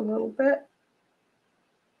edge up a little bit.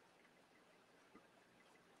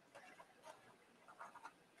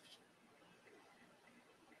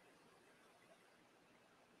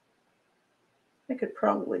 I could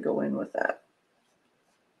probably go in with that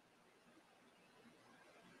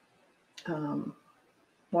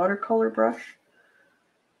watercolor brush.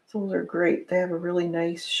 Those are great. They have a really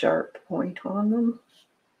nice sharp point on them.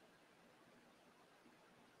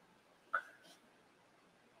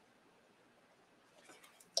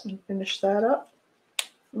 And finish that up.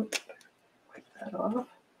 Oops, wipe that off.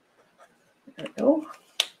 There we go.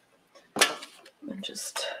 And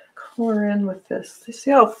just color in with this. You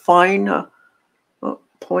see how fine a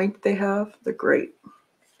point they have? They're great.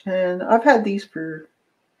 And I've had these for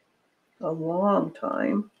a long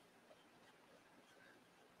time.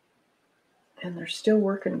 And they're still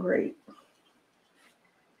working great.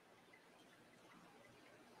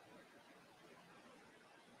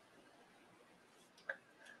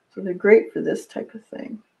 So they're great for this type of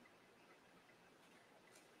thing.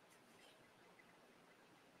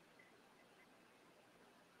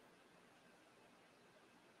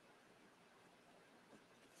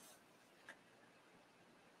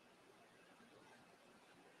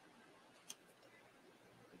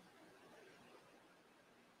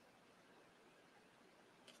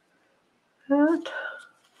 that.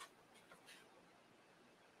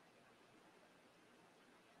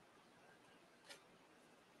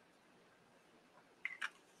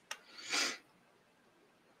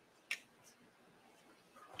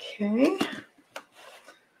 Okay.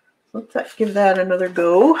 Let's give that another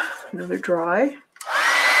go, another dry.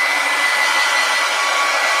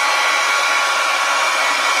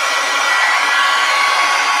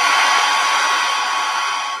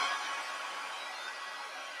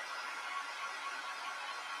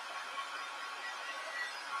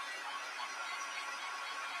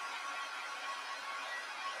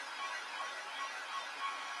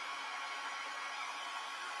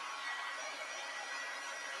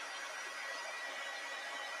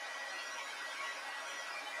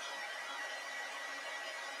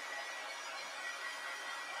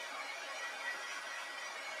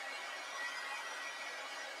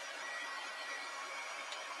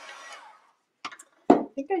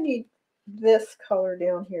 I think I need this color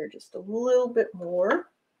down here just a little bit more.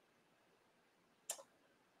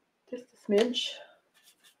 Just a smidge.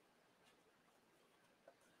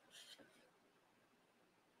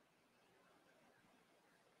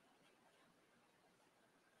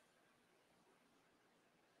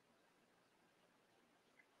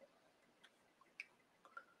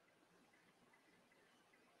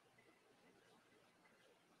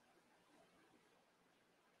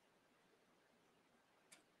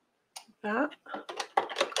 That's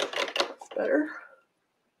better.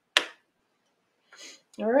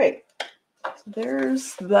 All right, so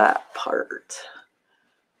there's that part.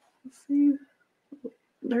 Let's see,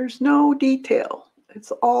 there's no detail.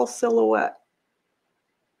 It's all silhouette.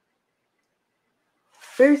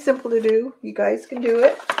 Very simple to do. You guys can do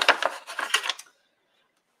it.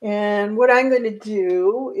 And what I'm going to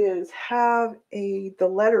do is have the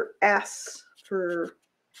letter S for,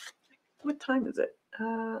 what time is it?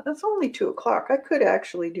 That's only 2 o'clock. I could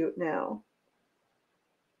actually do it now.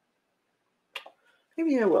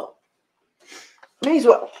 Maybe I will. May as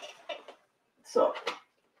well. So.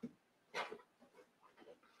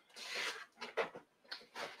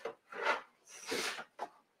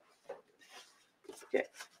 Okay.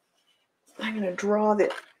 I'm going to draw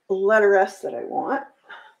the letter S that I want.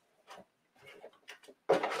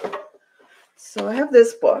 So I have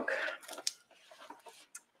this book.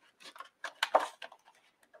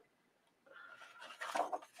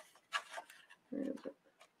 Where is it?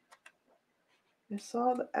 I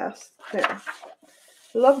saw the S there.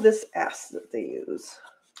 I love this S that they use.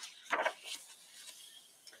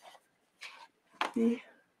 See?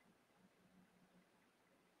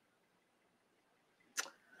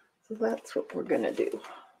 So that's what we're going to do.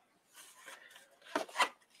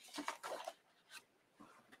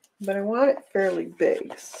 But I want it fairly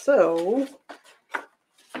big. So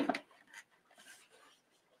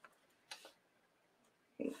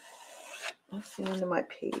that's the end of my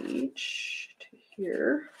page to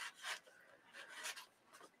here.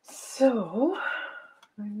 So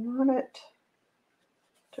I want it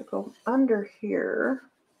to go under here.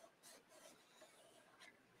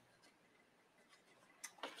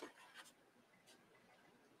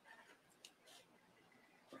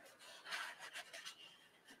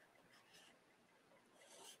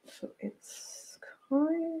 So it's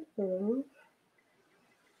kind of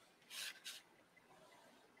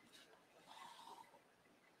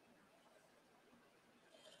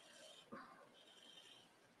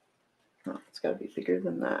oh, it's got to be bigger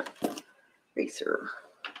than that. Eraser.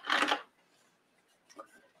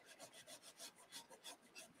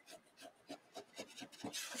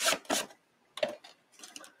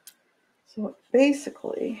 So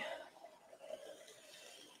basically,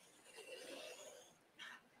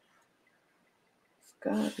 it's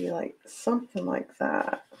got to be like something like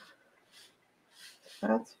that.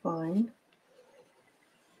 That's fine.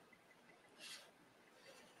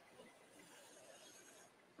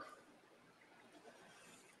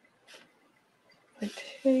 I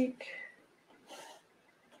take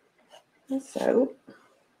this out.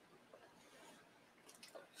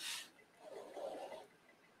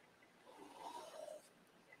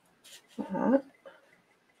 That.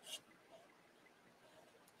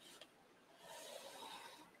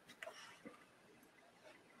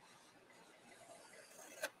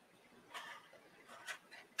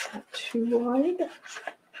 Not too wide.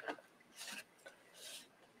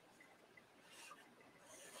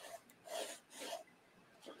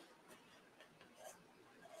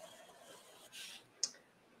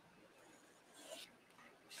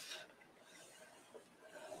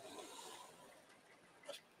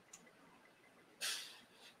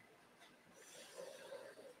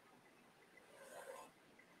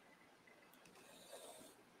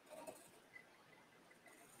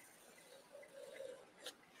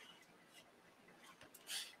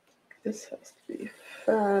 This has to be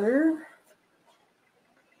fatter.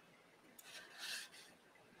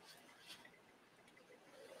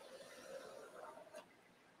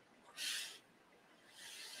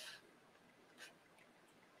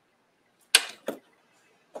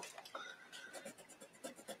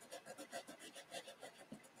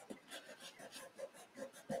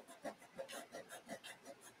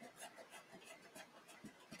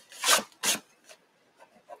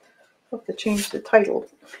 I'll have to change the title.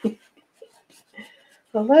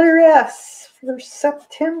 The letter S for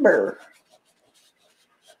September.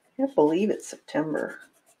 I can't believe it's September.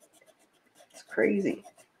 It's crazy.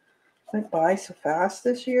 Went by so fast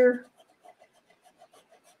this year.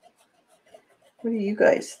 What do you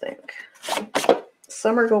guys think?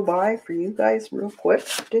 Summer go by for you guys real quick?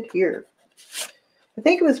 It did here. I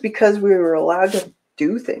think it was because we were allowed to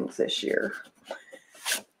do things this year.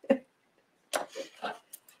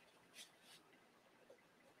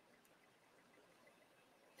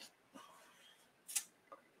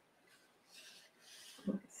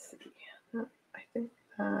 Let's see. I think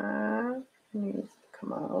that needs to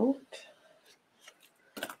come out.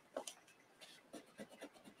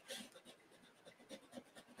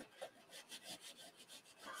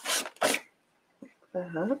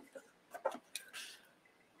 That.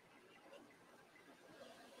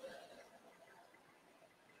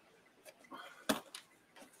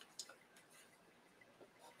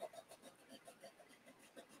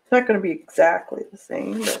 It's not going to be exactly the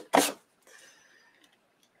same, but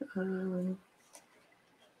let's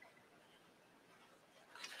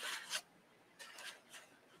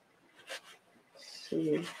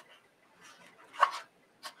see.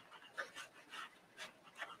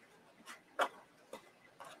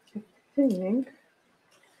 I think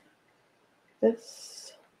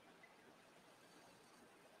this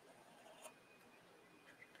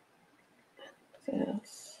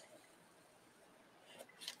is,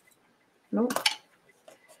 nope.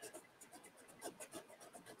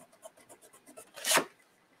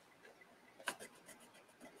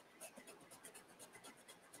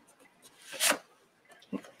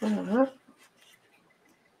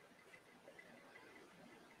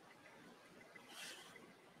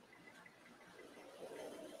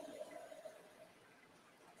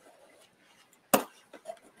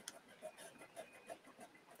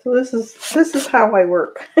 So this is how I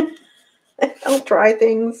work. I'll try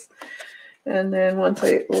things, and then once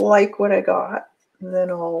I like what I got, then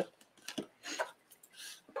I'll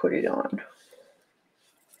put it on.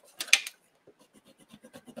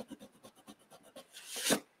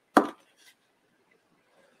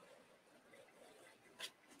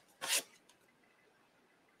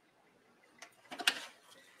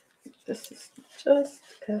 This is just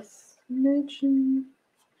a smidgen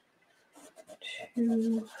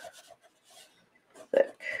too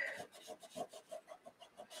thick.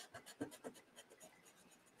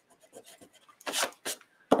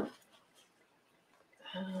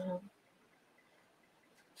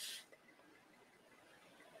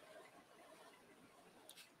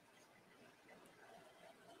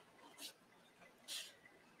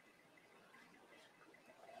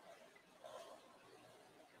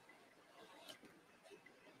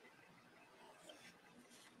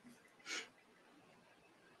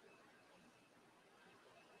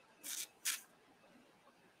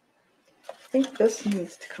 I think this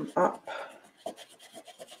needs to come up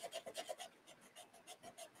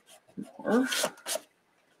more.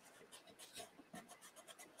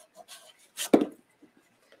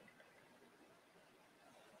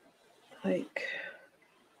 Like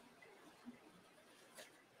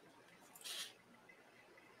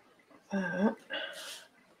that.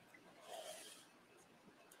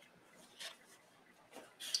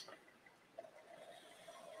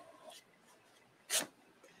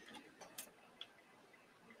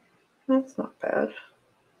 That's not bad.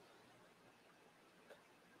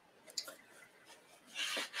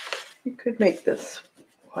 You could make this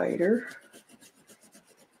wider.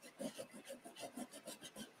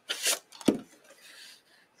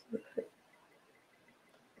 So that it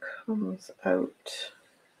comes out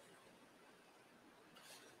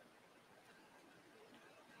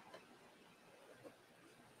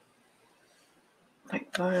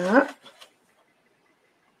like that.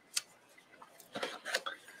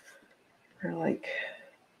 Or like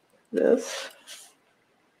this.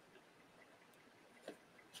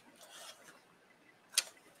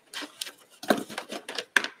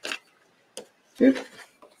 Oop.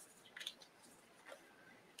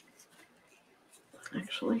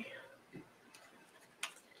 Actually.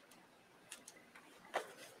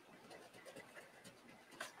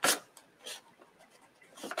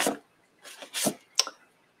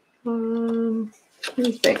 Let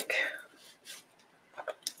me think.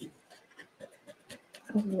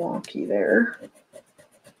 A little wonky there.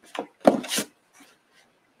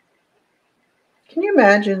 Can you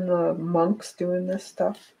imagine the monks doing this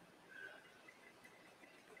stuff?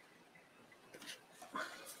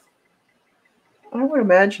 I would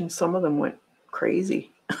imagine some of them went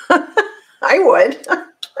crazy. I would.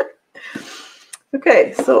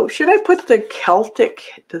 Okay, so should I put the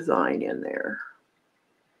Celtic design in there?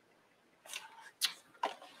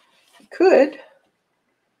 Could.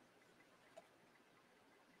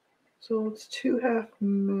 So it's 2 half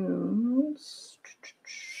moons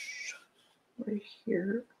right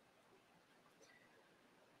here.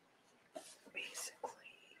 Basically,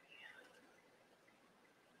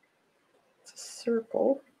 it's a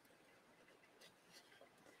circle.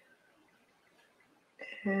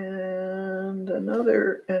 And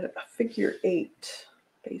another, and a figure 8,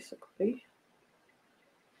 basically.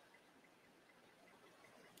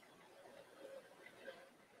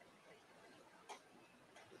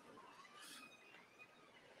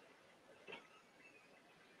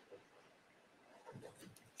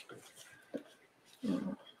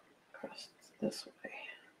 Across this way.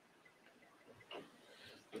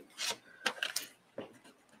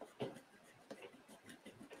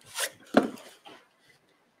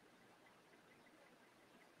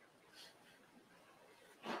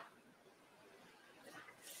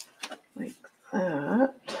 Like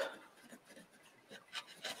that.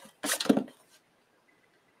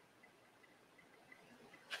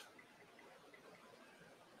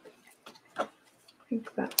 I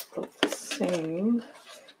think that's about the same.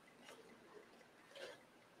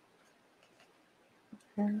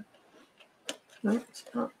 No, it's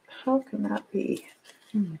not. How can that be?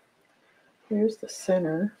 Here's the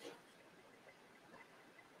center.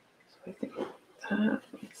 So I think that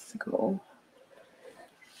needs to go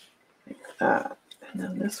like that. And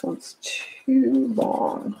then this one's too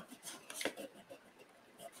long.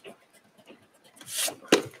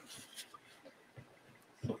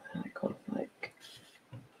 And it goes like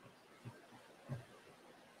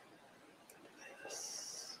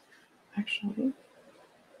this. Actually,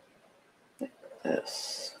 like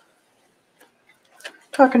this.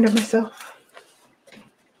 Talking to myself.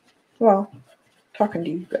 Well, talking to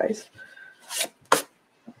you guys.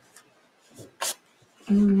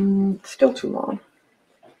 Still too long.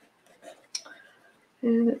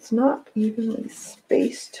 And it's not evenly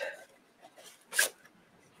spaced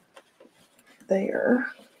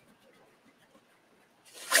there.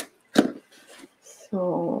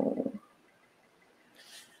 So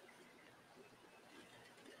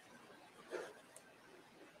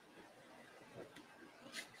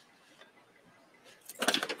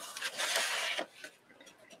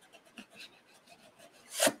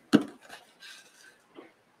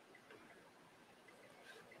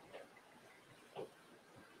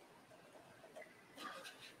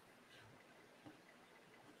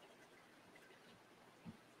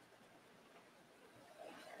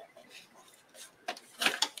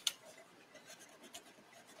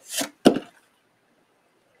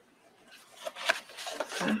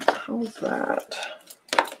how's that?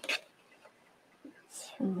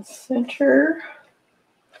 It's from the center.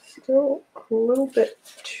 Still a little bit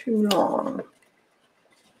too long.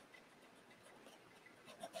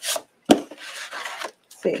 Let's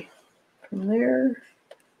see, from there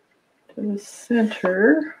to the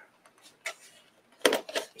center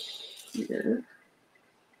here.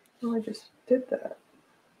 Oh, I just did that.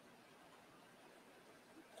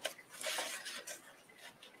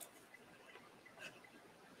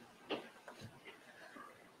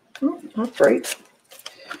 Oh, not right.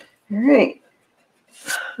 All right.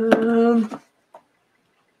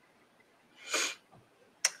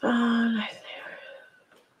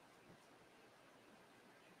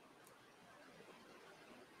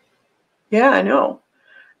 Yeah, I know.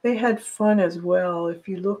 They had fun as well. If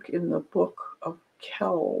you look in the book of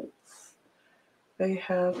Kells, they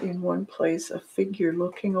have in one place a figure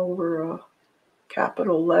looking over a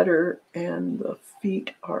capital letter and the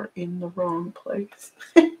feet are in the wrong place.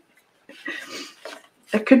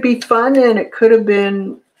 It could be fun and it could have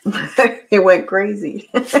been, it went crazy.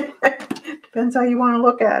 Depends how you want to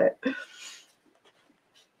look at it.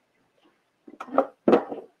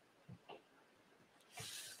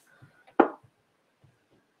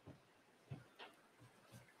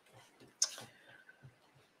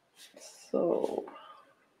 So,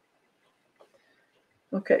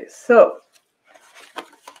 okay, so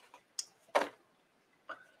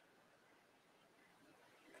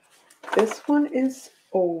this one is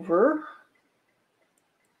over.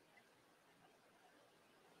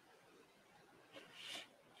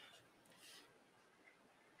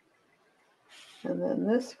 And then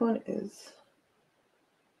this one is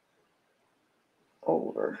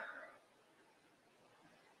over.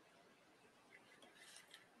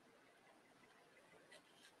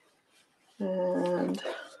 And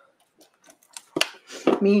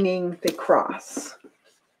meaning they cross.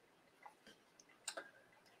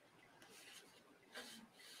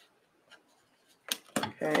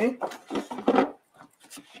 Okay.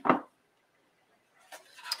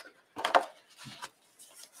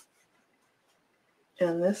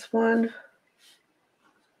 And this one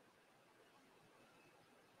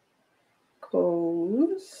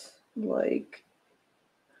goes like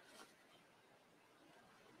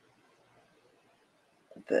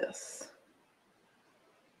this.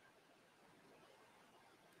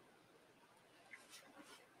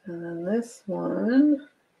 And then this one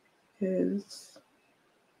is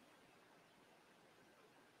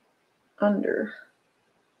under.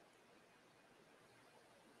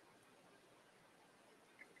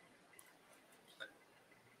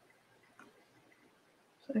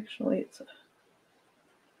 So actually, it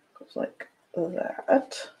goes like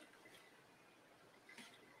that.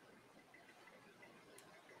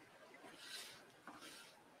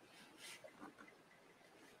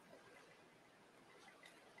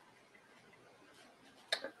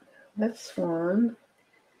 This one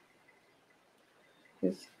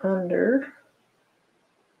is under.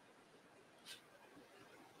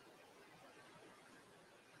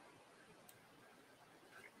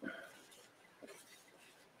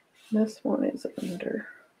 This one is under.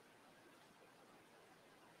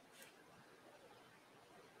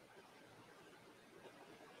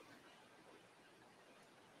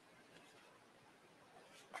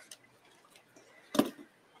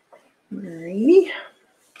 Alrighty.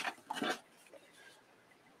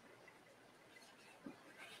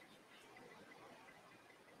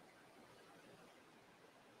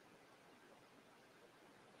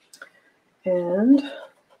 And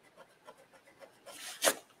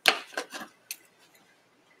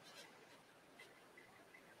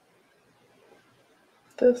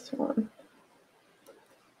this one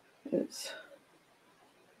is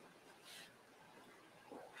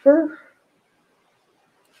over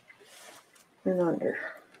and under.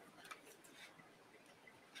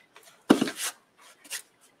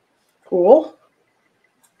 Cool.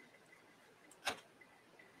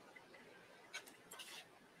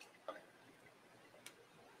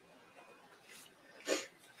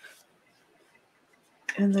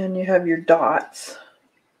 And then you have your dots.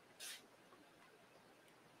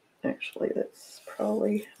 Actually, that's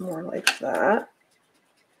probably more like that.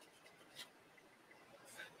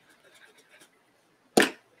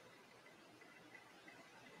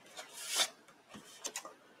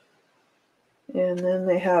 And then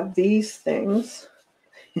they have these things.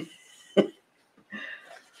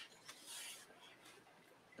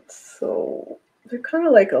 So they're kind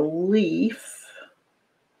of like a leaf.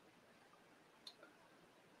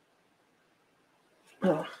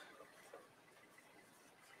 Oh.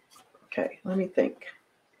 Okay, let me think.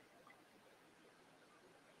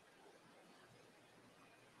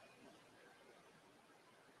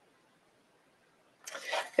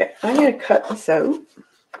 Okay, I'm going to cut this out.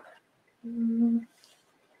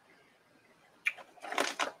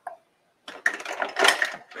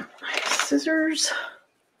 Scissors.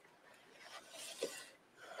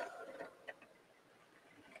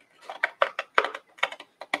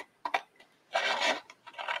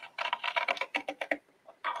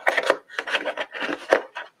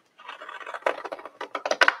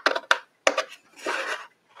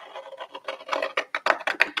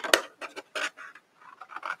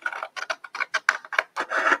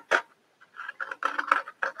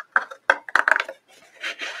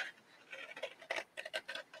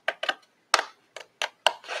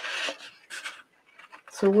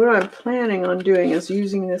 So what I'm planning on doing is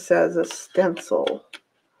using this as a stencil.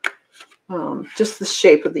 Just the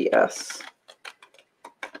shape of the S.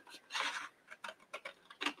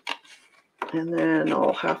 And then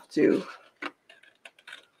I'll have to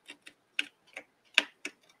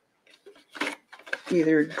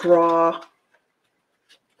either draw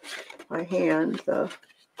by hand the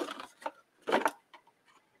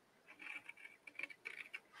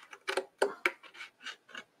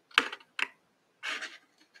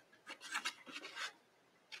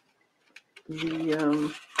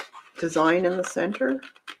design in the center,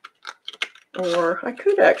 or I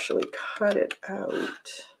could actually cut it out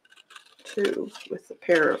too with a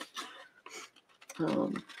pair of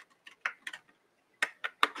an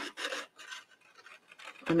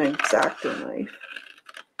X-Acto knife.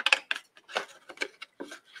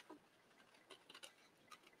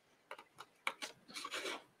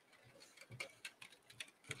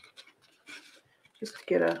 Just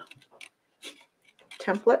get a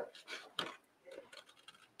template.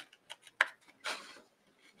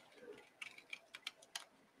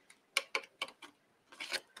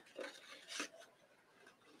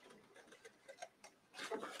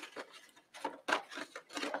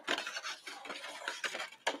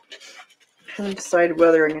 I haven't decided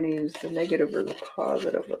whether I'm going to use the negative or the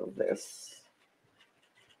positive of this.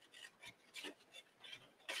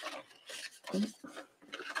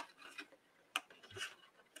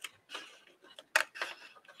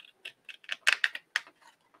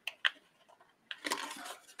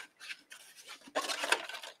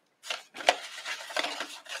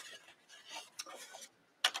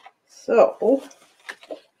 So,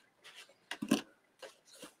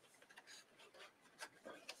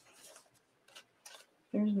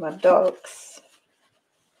 here's my ducks.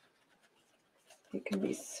 You can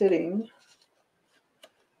be sitting.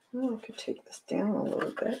 Oh, I could take this down a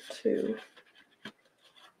little bit too.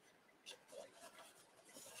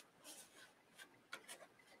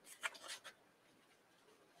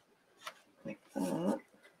 Like that.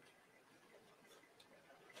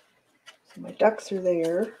 So my ducks are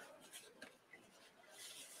there.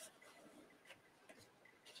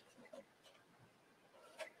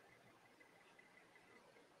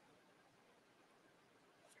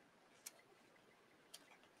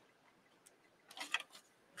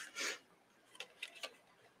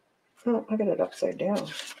 Oh, I got it upside down.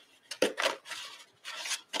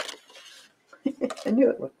 I knew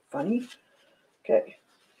it looked funny. Okay.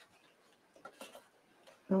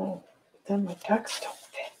 Oh, but then my ducks don't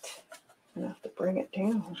fit. I'm going to have to bring it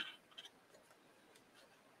down.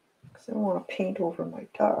 Because I don't want to paint over my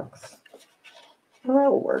ducks. Well,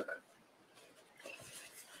 that'll work.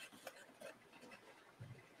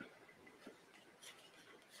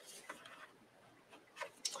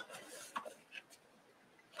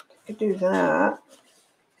 I could do that.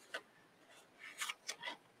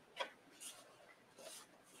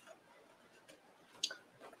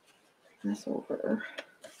 This over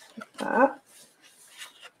like that.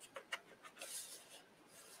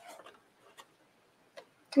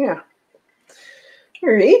 Yeah. All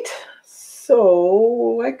right.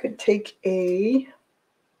 So I could take I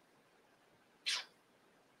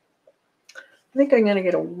think I'm going to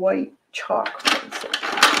get a white chalk pencil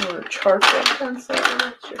or a charcoal pencil.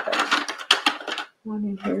 I should have one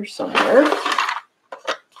in here somewhere.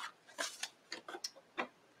 I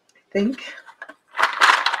think.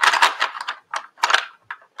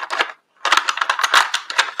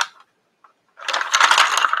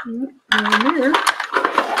 In there.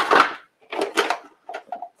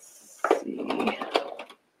 Let's see.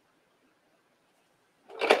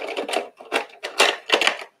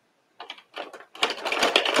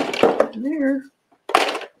 In there.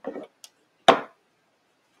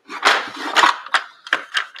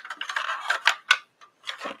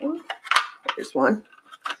 There's one.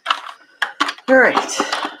 All right.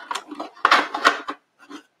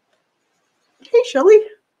 Hey, Shelly.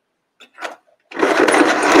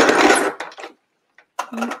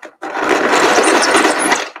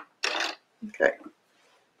 Okay.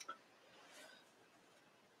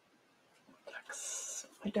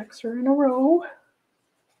 My ducks are in a row.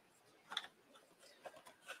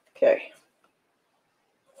 Okay.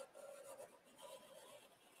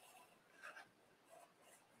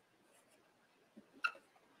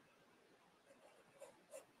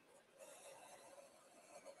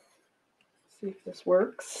 See if this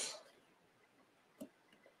works.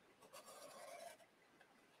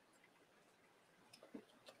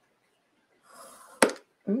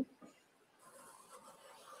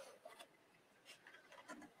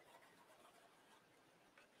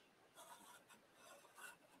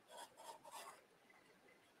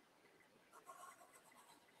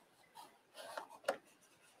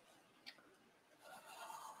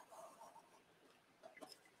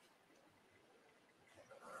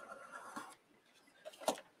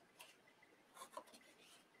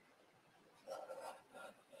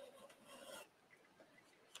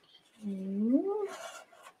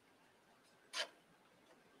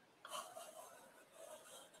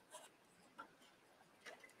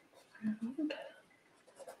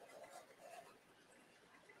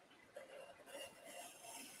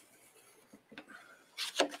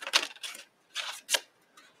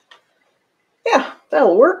 Yeah,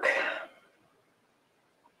 that'll work.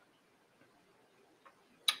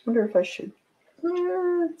 Wonder if I should.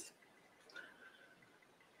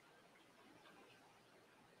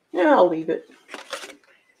 Yeah, I'll leave it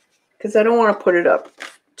because I don't want to put it up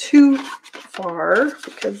too far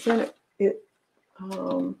because then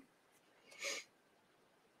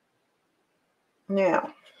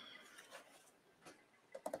now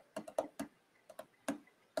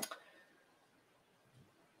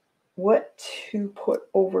what to put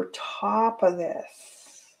over top of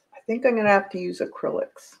this. I think I'm going to have to use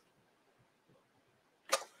acrylics.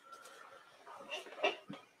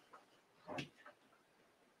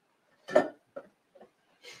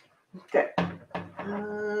 Okay.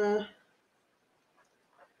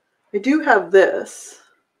 I do have this.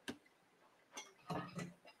 I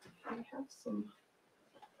have some.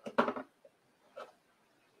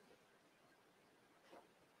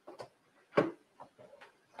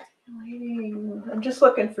 I'm just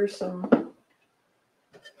looking for some.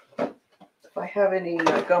 If I have any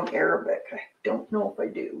gum arabic, I don't know if I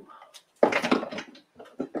do.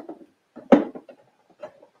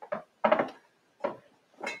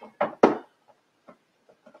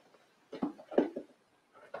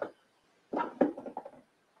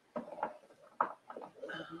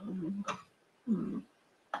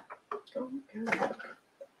 Gum arabic.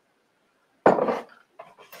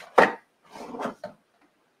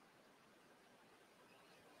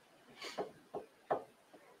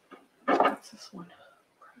 What's this one?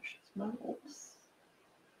 Precious metals.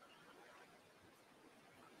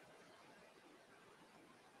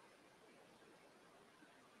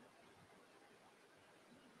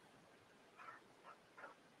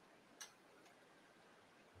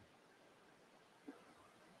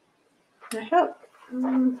 I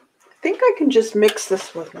think I can just mix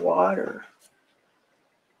this with water.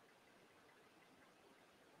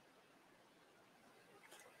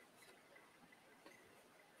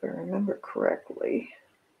 If I remember correctly.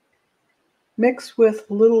 Mix with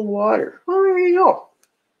little water. Well, there you go.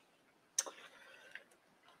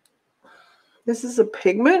 This is a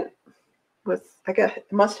pigment with, I guess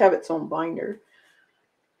it must have its own binder.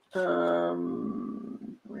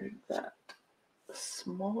 Where did that?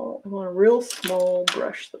 Small, I want a real small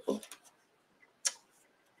brush though.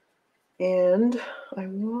 And I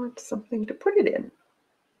want something to put it in.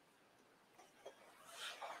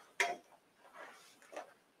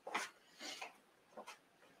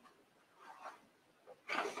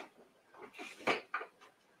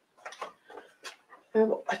 I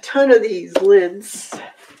have a ton of these lids,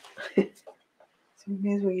 so we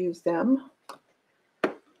may as well use them.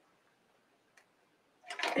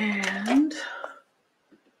 And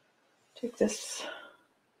take this.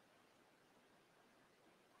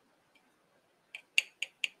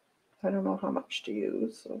 I don't know how much to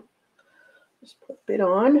use, so just put a bit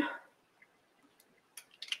on. You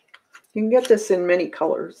can get this in many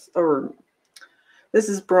colors, or this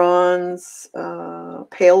is bronze,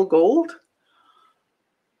 pale gold.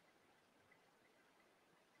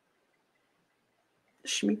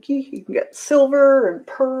 Shmiki, you can get silver and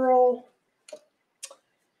pearl.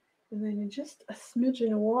 And then just a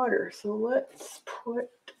smidgen of water. So let's put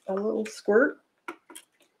a little squirt.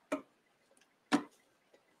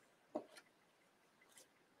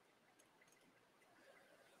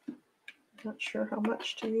 Not sure how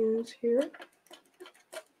much to use here.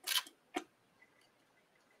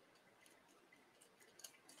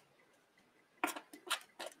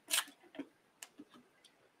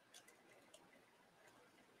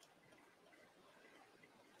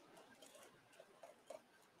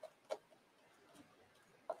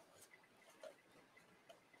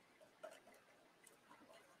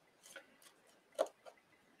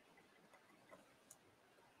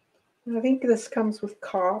 I think this comes with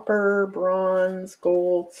copper, bronze,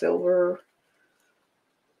 gold, silver.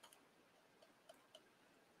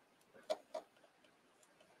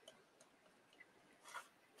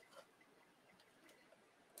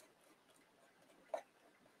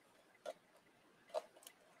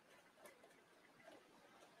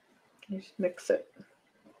 Just mix it.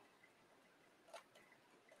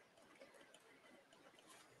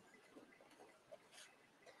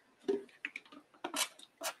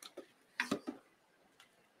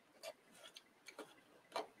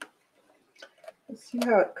 Let's see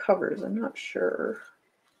how it covers. I'm not sure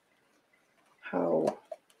how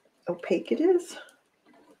opaque it is.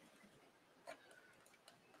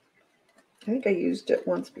 I think I used it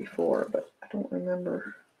once before, but I don't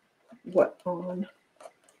remember what on.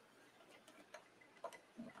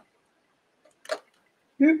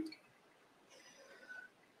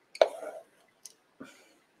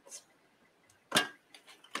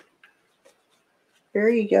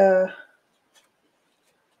 Very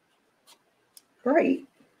bright.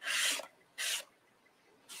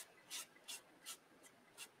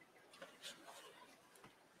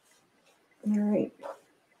 All right.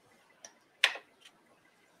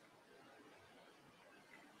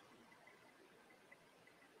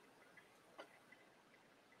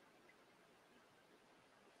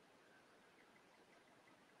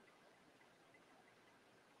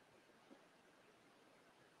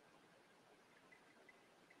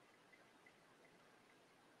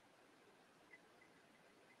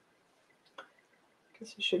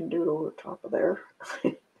 Guess I shouldn't do it over the top of there.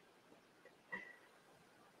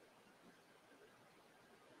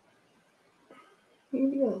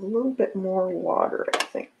 Maybe a little bit more water, I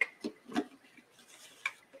think.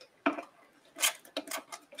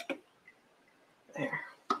 There.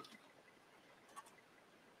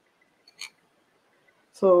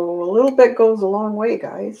 So a little bit goes a long way,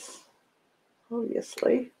 guys.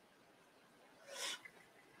 Obviously.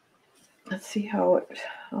 Let's see how it.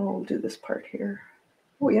 I'll do this part here.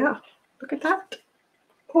 Oh yeah, look at that.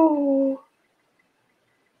 Oh.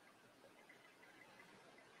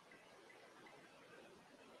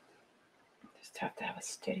 Just have to have a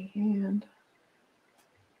steady hand.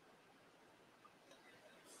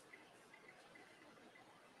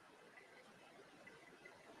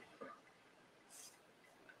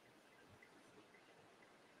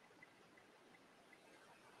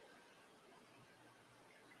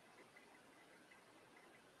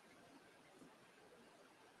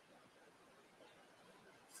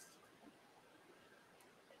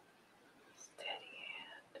 Steady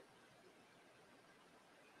hand.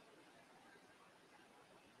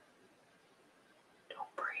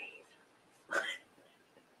 Don't breathe.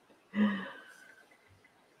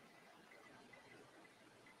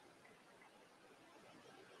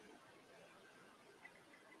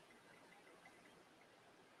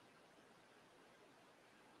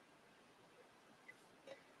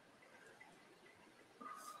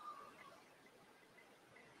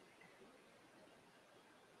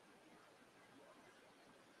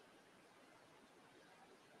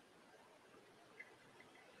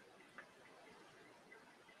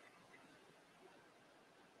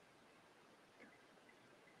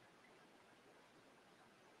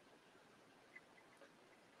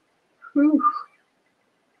 Whew.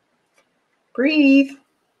 Breathe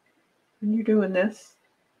when you're doing this.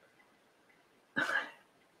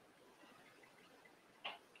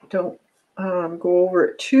 Don't go over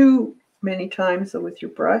it too many times with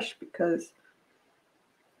your brush because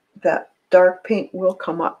that dark paint will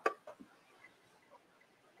come up.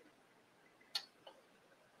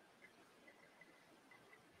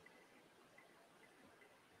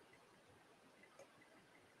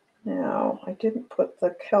 Now, I didn't put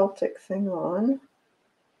the Celtic thing on,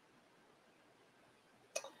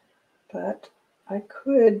 but I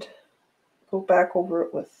could go back over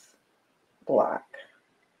it with black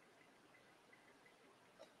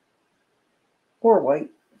or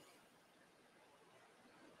white.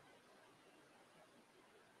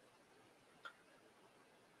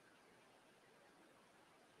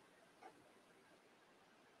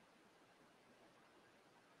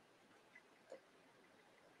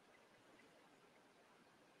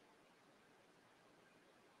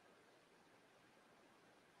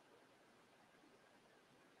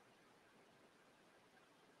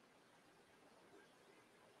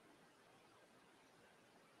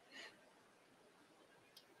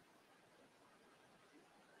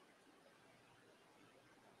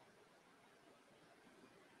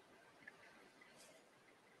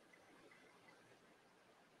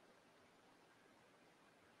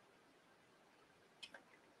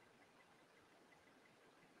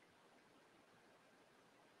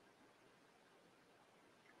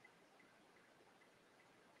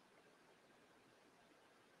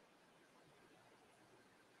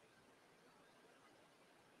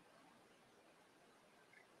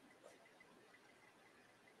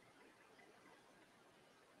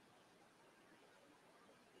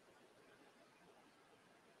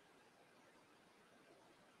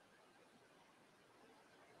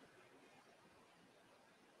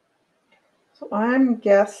 So I'm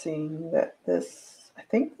guessing that this, I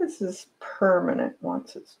think this is permanent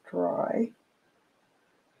once it's dry.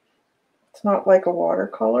 It's not like a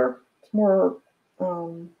watercolor. It's more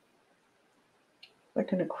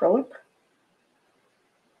like an acrylic.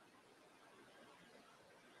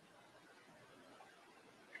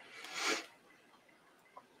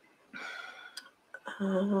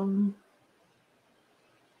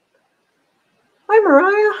 Hi,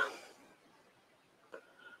 Mariah.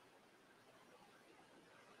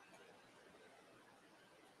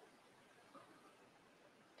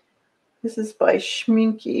 This is by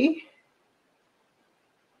Schminky.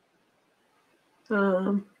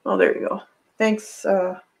 Oh, there you go. Thanks,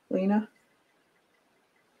 Lena.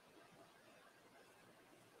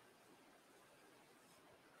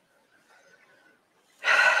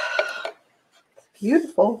 It's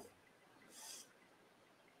beautiful.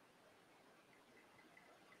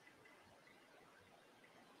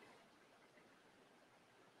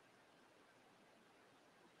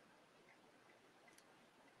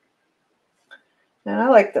 And I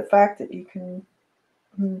like the fact that you can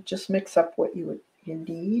just mix up what you would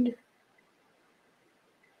Indeed.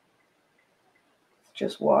 It's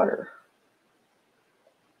just water.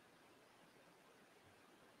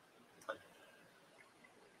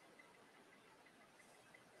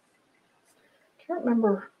 Can't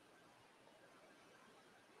remember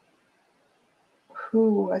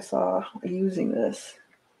who I saw using this.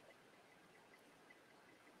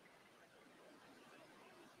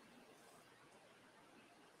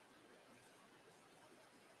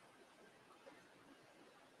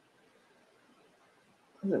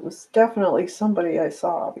 It was definitely somebody I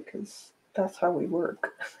saw because that's how we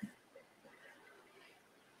work.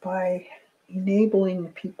 By enabling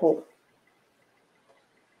people.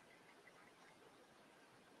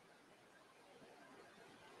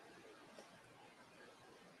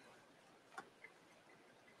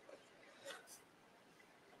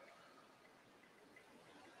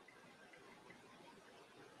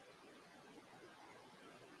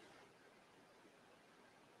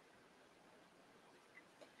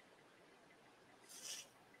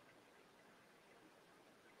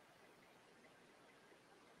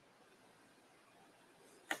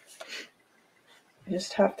 You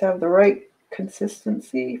just have to have the right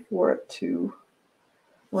consistency for it to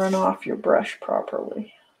run off your brush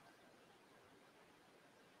properly.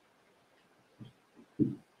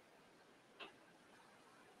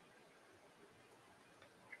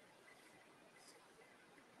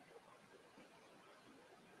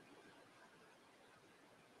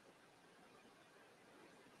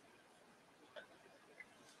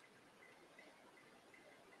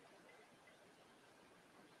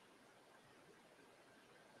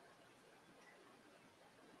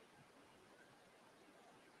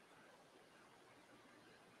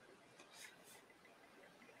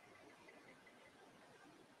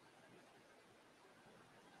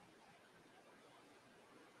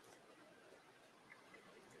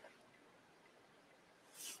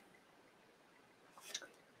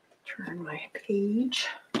 Turn my page.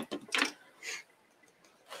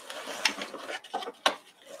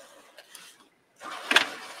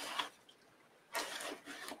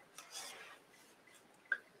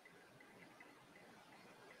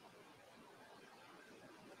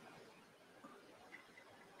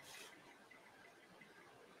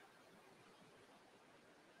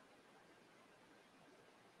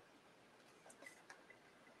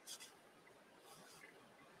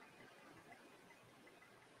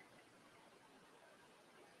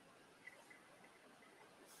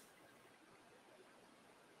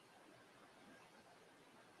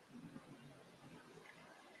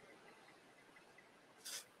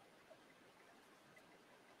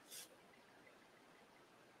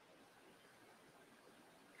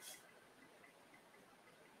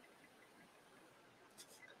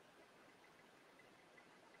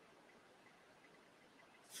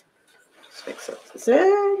 Just fix up this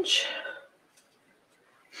edge.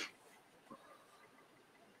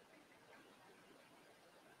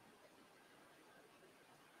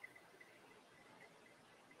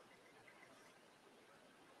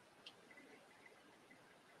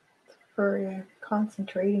 For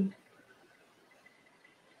concentrating.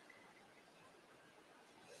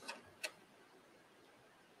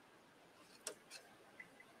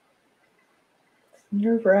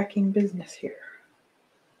 Nerve-wracking business here.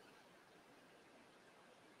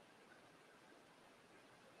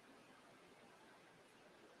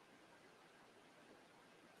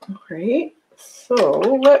 All right, so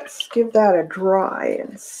let's give that a dry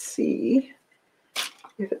and see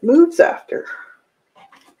if it moves after.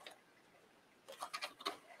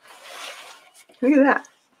 Look at that.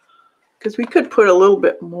 Because we could put a little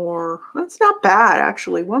bit more. That's not bad,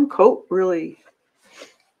 actually. One coat really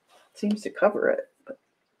seems to cover it, but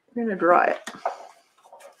we're going to dry it.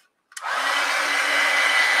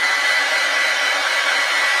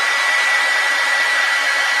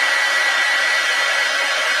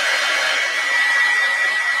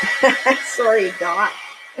 Sorry, Dot.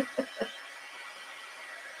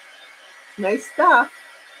 Nice stuff.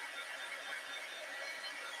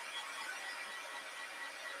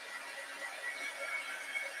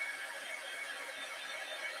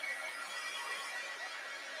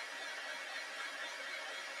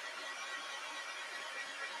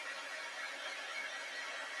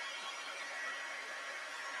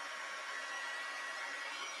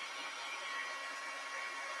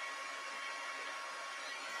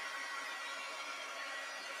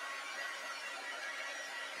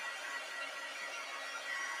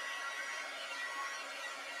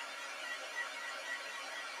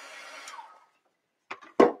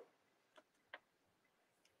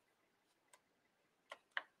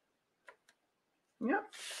 Yep.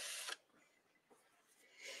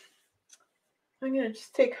 I'm going to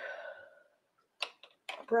just take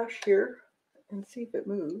a brush here and see if it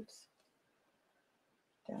moves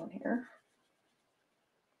down here.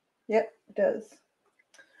 Yep, it does.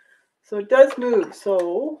 So it does move.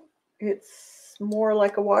 So it's more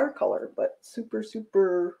like a watercolor, but super,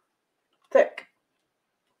 super thick.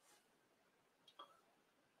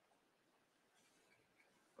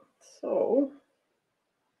 So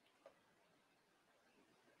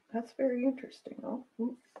that's very interesting. Oh,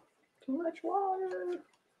 too much water.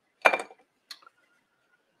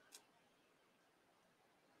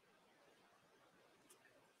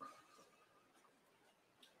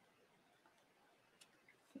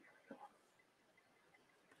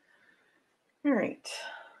 All right.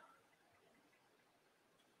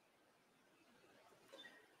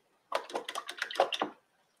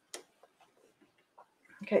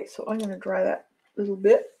 Okay, so I'm going to dry that little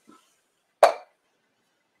bit.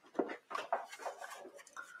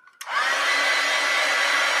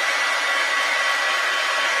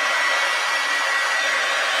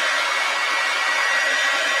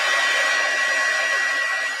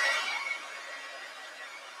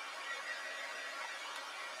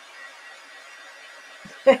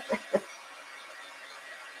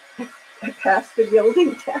 I passed the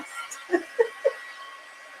gilding test.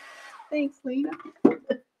 Thanks, Lena.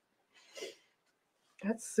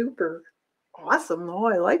 That's super awesome, though.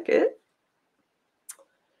 I like it.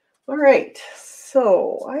 All right,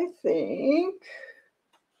 so I think,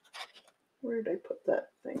 where did I put that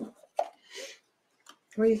thing?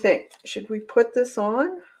 What do you think? Should we put this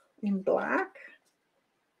on in black?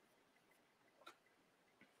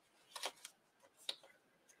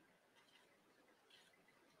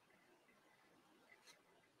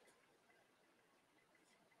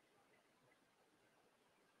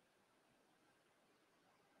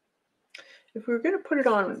 If we were going to put it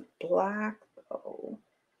on black, though,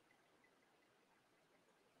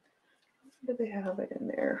 do they have it in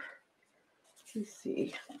there? Let's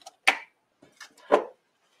see.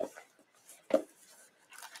 Let's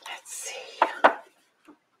see.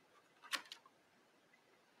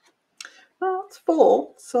 Well, it's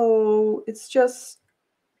full, so it's just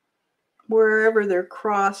wherever they're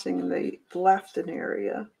crossing, they left an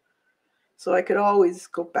area. So I could always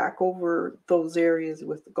go back over those areas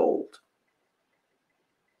with the gold.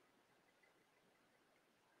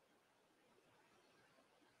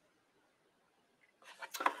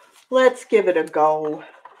 Let's give it a go.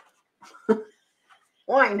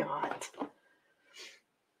 Why not?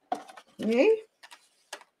 Okay?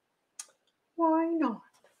 Why not?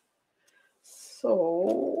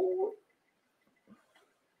 So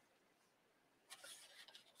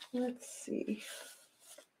let's see.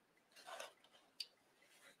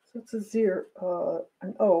 So it's a zero,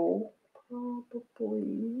 an O,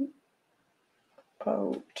 probably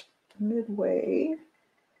about midway.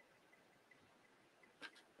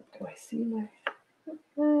 Do I see my?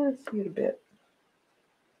 I see it a bit.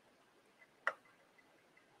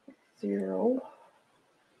 0.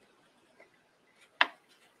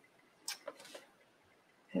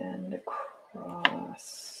 And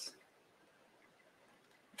across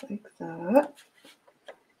like that.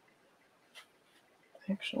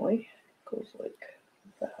 Actually, it goes like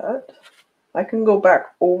that. I can go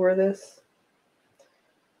back over this.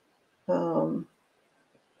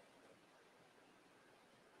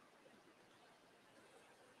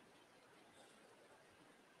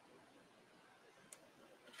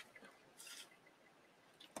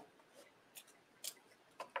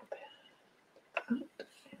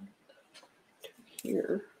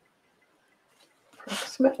 Here,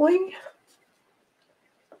 approximately.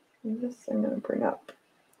 And this I'm going to bring up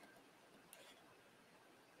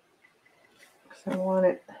because I want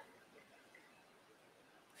it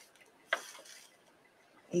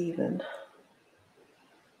even,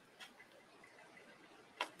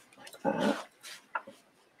 like that.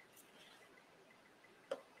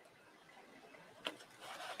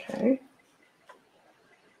 Okay.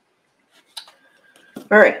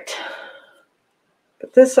 All right.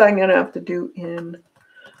 But this I'm going to have to do in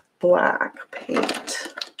black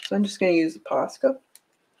paint. So I'm just going to use the Posca.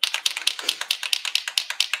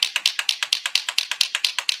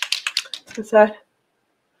 What's that?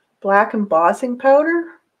 Black embossing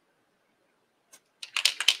powder.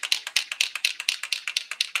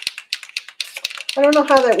 I don't know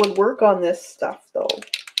how that would work on this stuff though.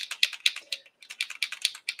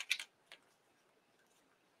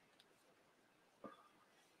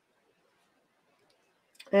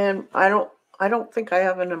 And I don't think I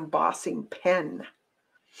have an embossing pen.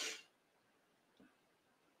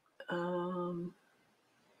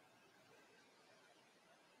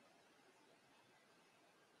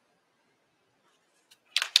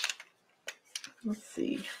 Let's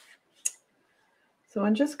see. So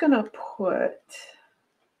I'm just going to put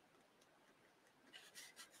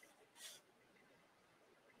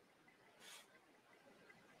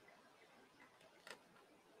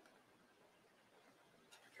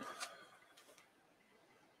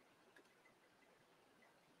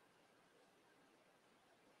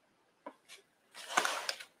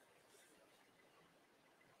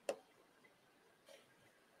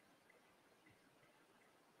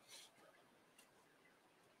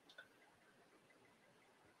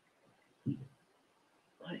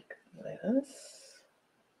like this.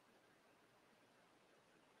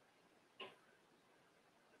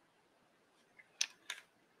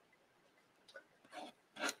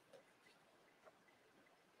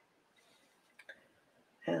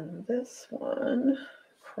 And this one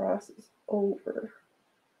crosses over.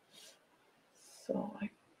 So I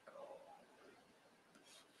go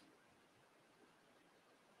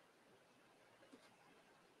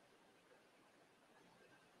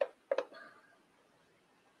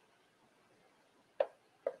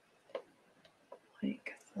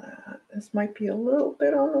like that. This might be a little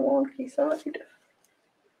bit on the wonky side.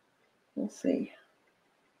 We'll see.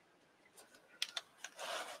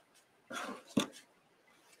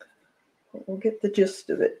 But we'll get the gist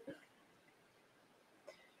of it.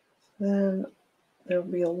 Then there'll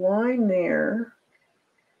be a line there.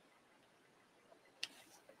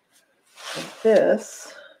 Like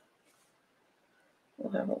this.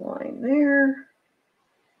 We'll have a line there.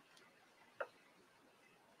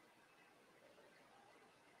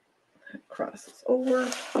 That crosses over.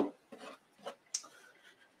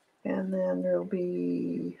 And then there'll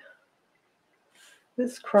be,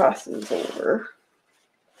 this crosses over.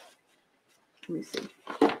 Let me see.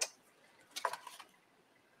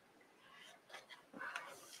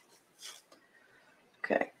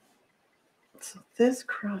 Okay. So this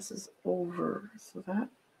crosses over. So that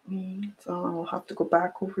means I'll have to go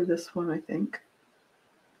back over this one, I think.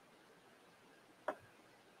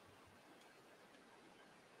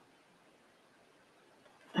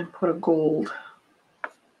 And put a little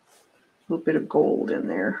bit of gold in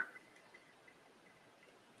there.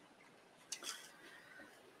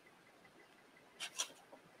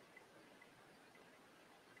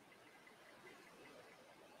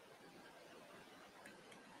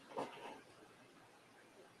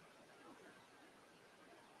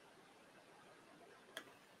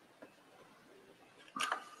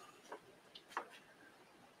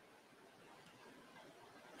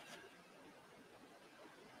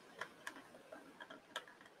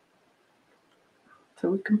 So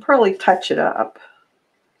we can probably touch it up.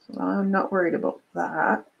 So I'm not worried about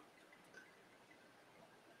that.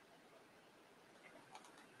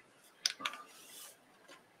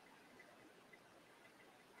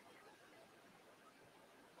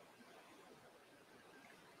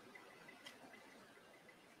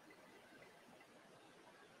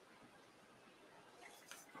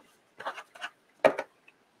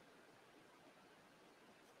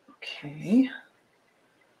 Okay.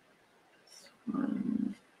 This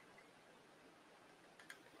one.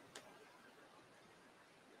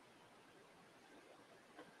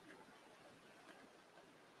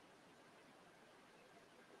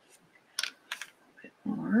 A bit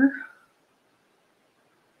more.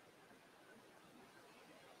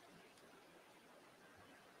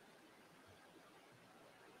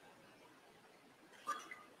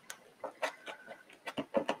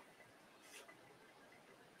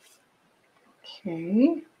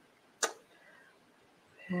 Okay.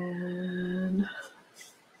 And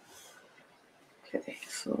okay,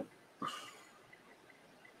 so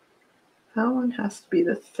that one has to be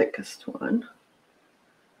the thickest one.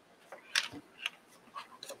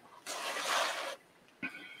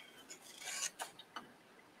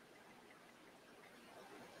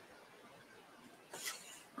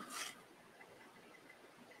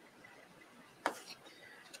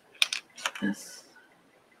 This.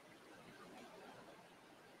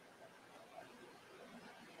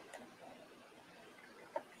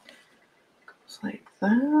 Goes like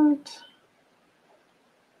that.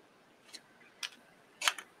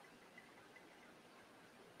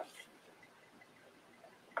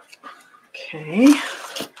 Okay.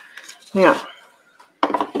 Now,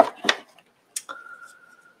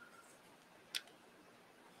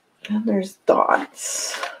 and there's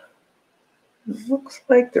dots. It looks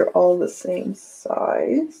like they're all the same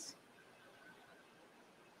size.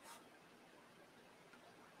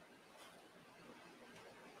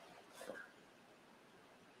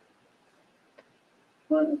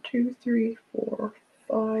 One, two, three, four,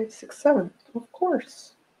 five, six, seven. Of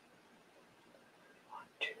course. 1,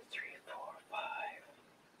 2, 3, 4, 5,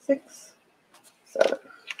 6.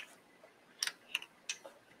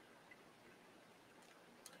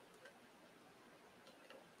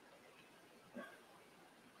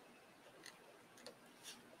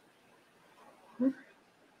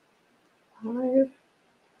 5,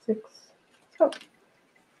 6, 7.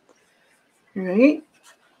 All right.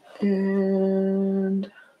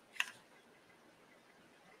 And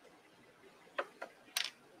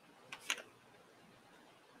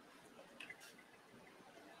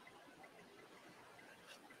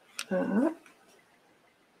that.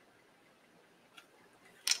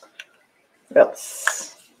 What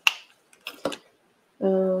else?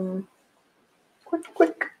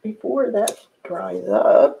 Quick, before that dries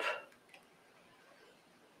up,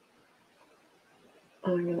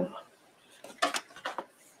 I'm gonna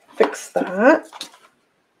fix that.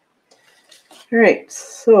 All right,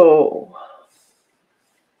 so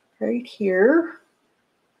right here,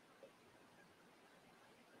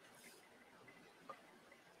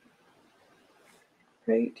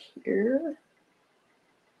 right here,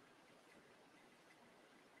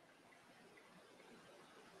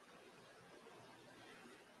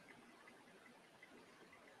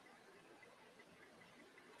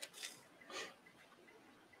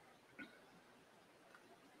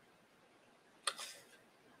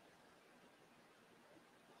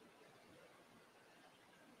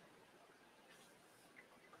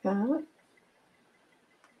 that.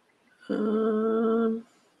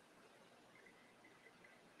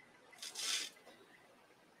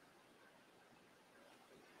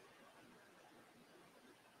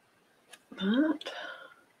 That.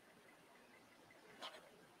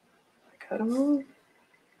 I got them all.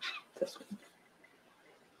 This one.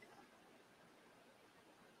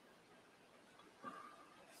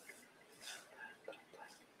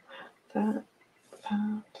 That. I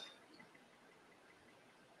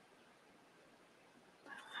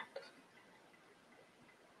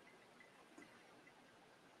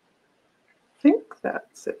think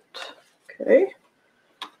that's it. Okay.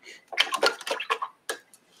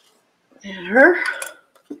 There.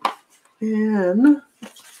 And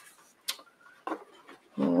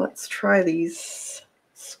well, let's try these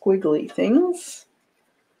squiggly things.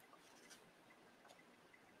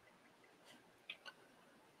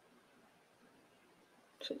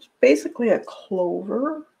 So it's basically a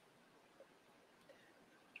clover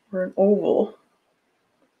or an oval.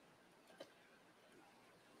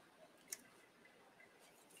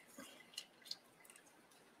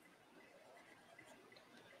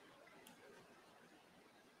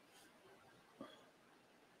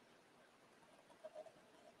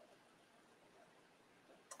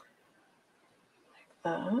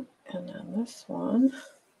 That, and then this one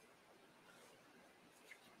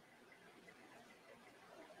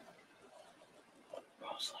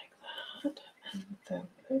goes like that, and then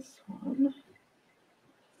this one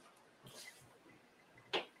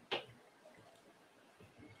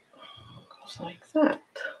goes like that,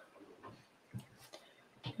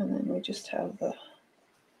 and then we just have the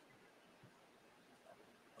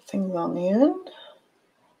things on the end.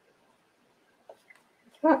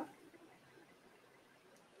 Like that.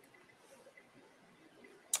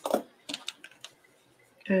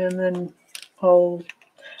 And then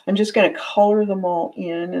I'm just going to color them all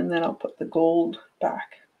in, and then I'll put the gold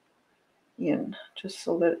back in just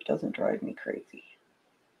so that it doesn't drive me crazy.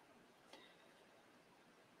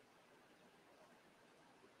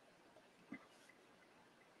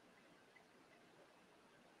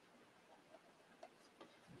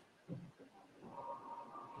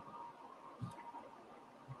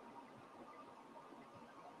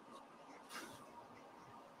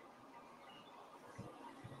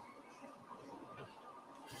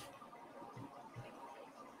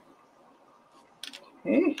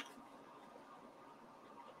 Okay.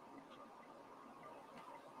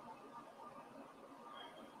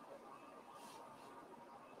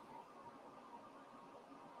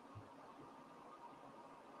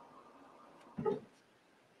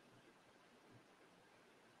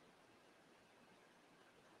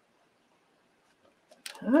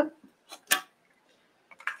 That.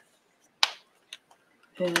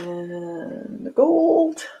 And the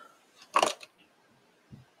gold.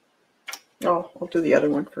 Oh, I'll do the other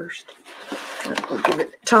one first. I'll give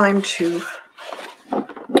it time to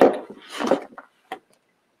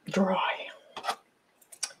dry.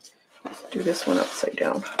 Let's do this one upside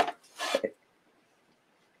down. Okay.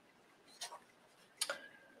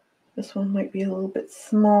 This one might be a little bit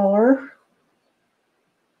smaller.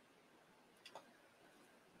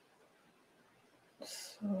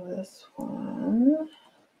 So this one.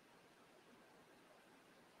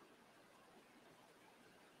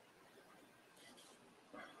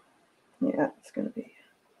 Yeah, it's going to be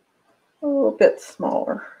a little bit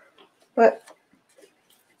smaller, but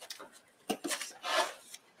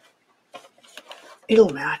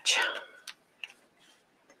it'll match.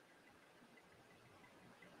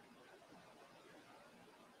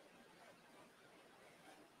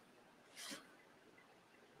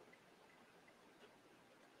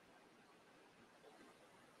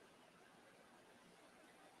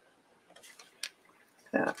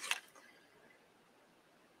 that.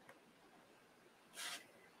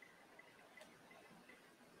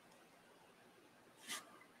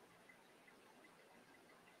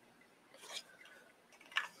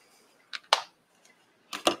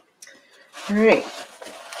 All right.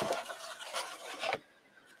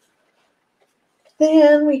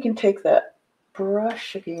 Then we can take that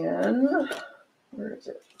brush again. Where is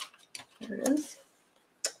it? There it is.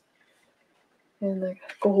 And the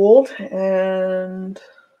gold, and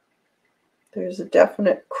there's a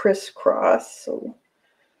definite crisscross, so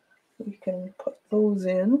we can put those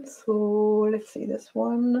in. So let's see, this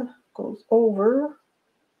one goes over.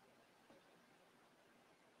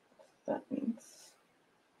 That means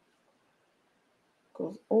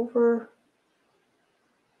goes over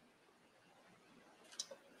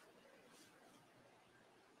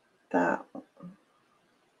that one.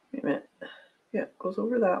 Wait a minute. Yeah, it goes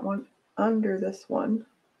over that one, under this one.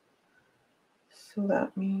 So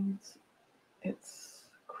that means it's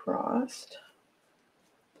crossed.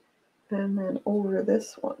 And then over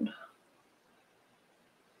this one.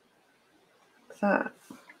 Like that.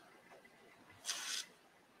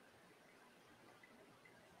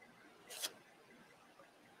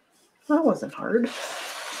 That wasn't hard.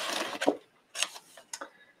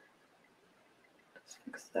 Let's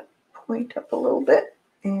fix that point up a little bit.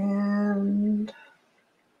 And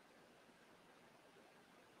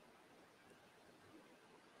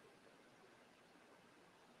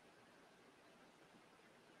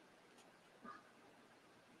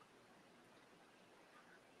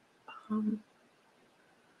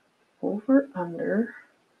over, under,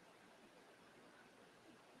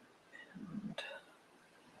 and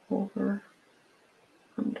over,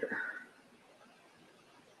 under.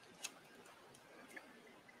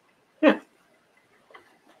 Yeah.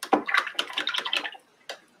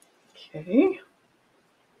 Okay.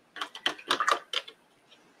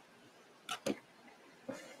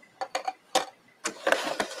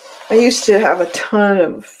 I used to have a ton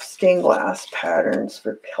of stained glass patterns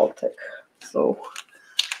for Celtic, so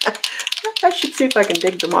I should see if I can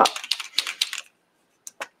dig them up.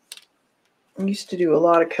 I used to do a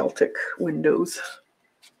lot of Celtic windows.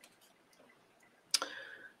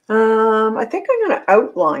 I think I'm going to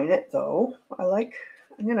outline it though. I'm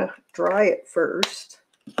going to dry it first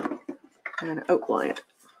and outline it.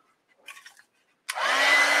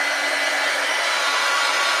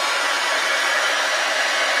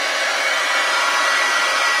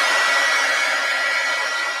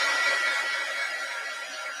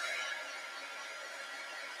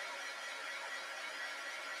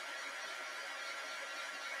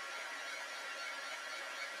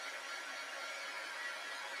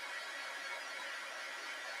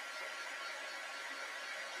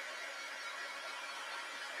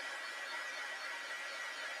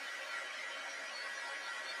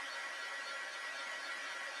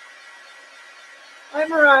 Hi,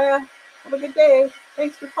 Mariah. Have a good day.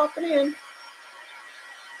 Thanks for popping in.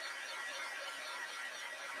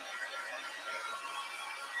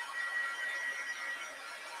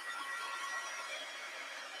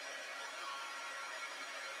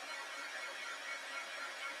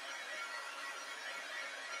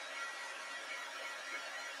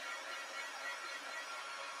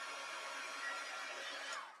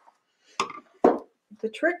 The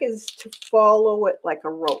trick is to follow it like a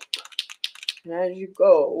rope. And as you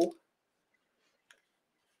go,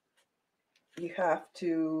 you have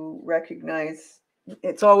to recognize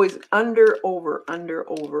it's always under, over, under,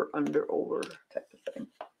 over, under, over type of thing.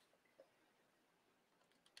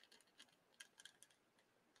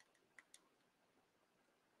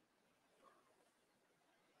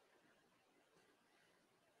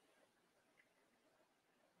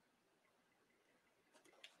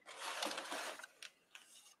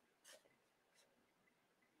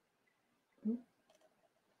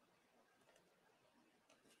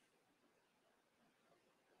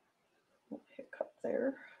 Hiccup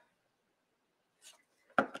there.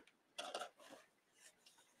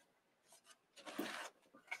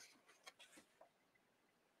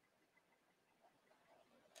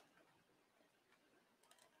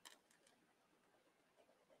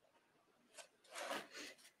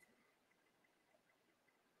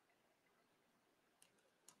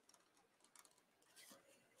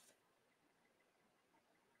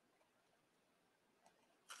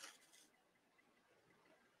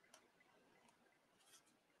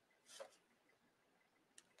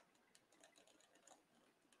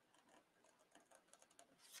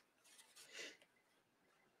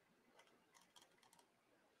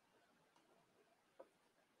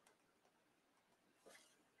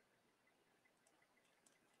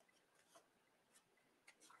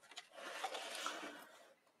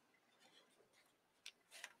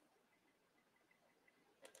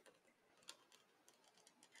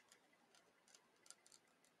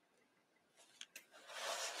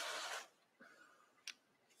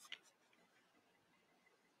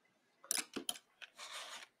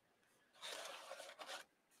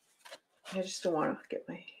 I just don't want to get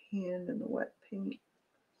my hand in the wet paint.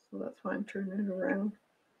 So that's why I'm turning it around.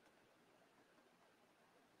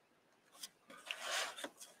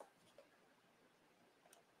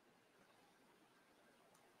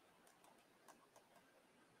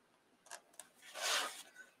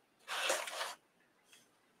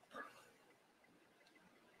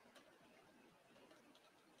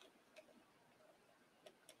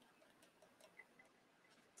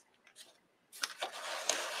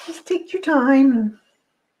 Just take your time and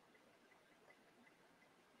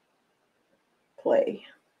play.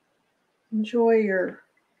 Enjoy your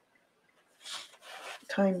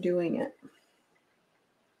time doing it.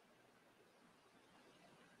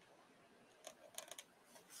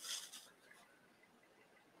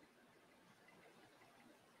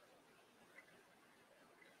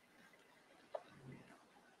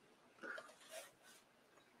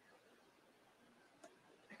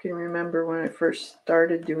 I can remember when I first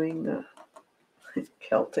started doing the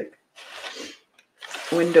Celtic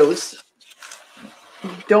windows. You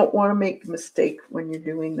don't want to make a mistake when you're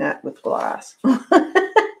doing that with glass.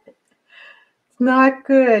 It's not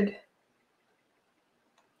good.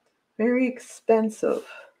 Very expensive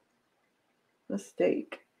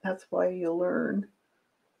mistake. That's why you learn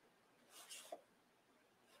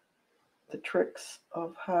the tricks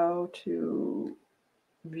of how to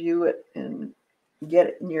view it and get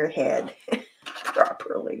it in your head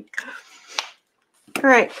properly. All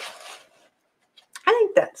right. I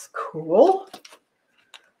think that's cool.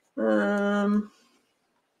 I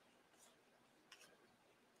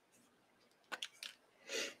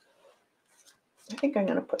think I'm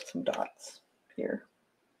going to put some dots here.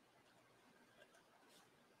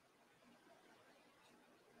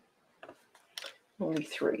 Only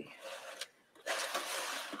 3.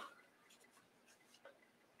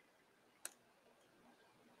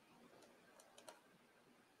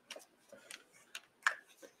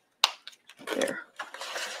 There.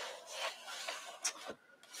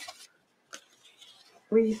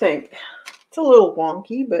 What do you think? It's a little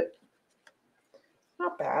wonky, but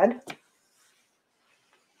not bad.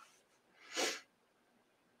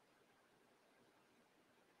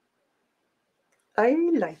 I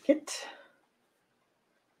like it.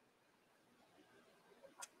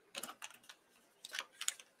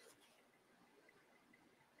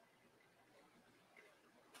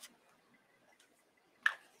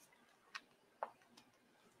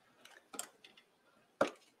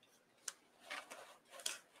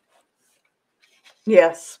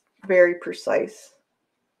 Yes, very precise.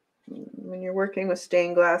 When you're working with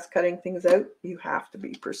stained glass, cutting things out, you have to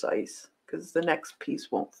be precise because the next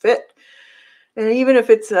piece won't fit. And even if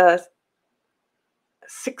it's a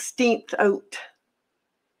 16th out,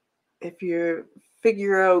 if you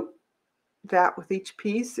figure out that with each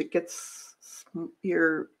piece, it gets,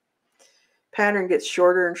 your pattern gets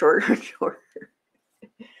shorter and shorter and shorter.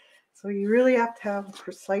 So you really have to have a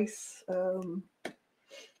precise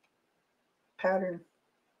pattern.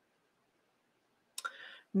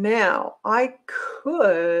 Now, I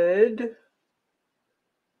could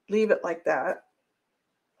leave it like that,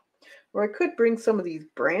 or I could bring some of these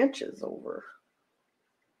branches over.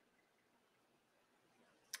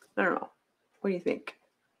 I don't know. What do you think?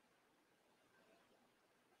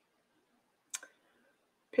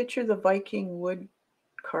 Picture the Viking wood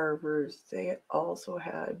carvers. They also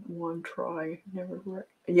had one try. Never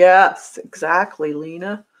worked. Yes, exactly,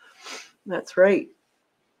 Lena. That's right.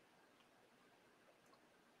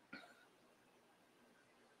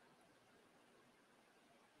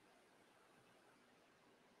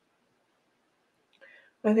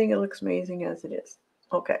 I think it looks amazing as it is.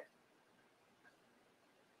 Okay.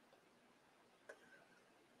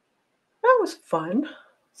 That was fun.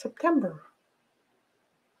 September.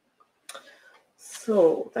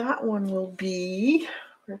 So that one will be,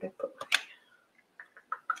 where did I put my,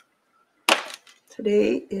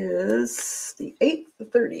 today is the 8th, the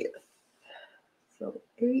 30th. So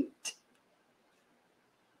 8,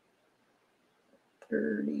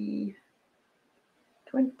 30,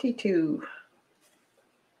 22.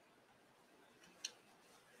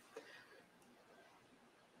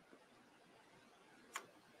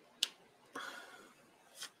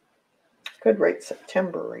 Could write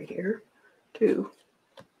September right here too,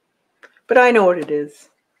 but I know what it is.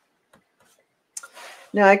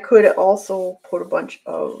 Now I could also put a bunch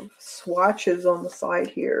of swatches on the side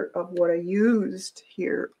here of what I used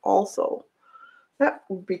here also. That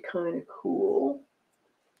would be kind of cool.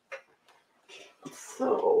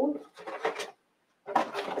 So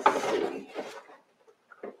let's see.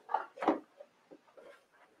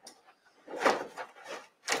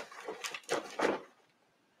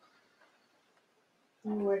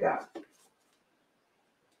 What do I got?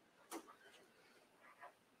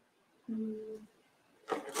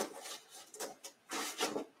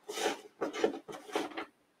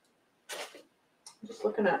 Just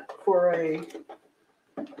looking at for a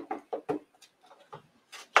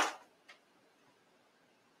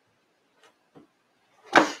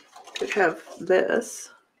could have this.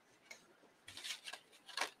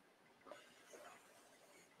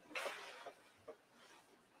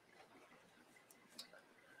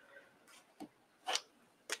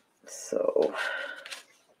 So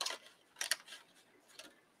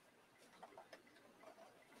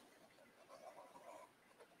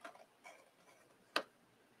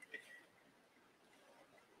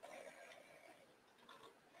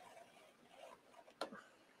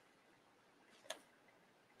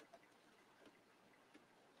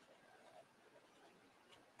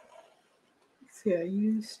see, I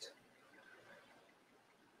used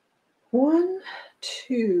 1,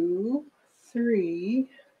 2, 3,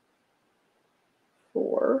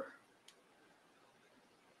 4,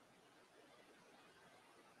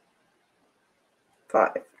 5,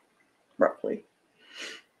 roughly.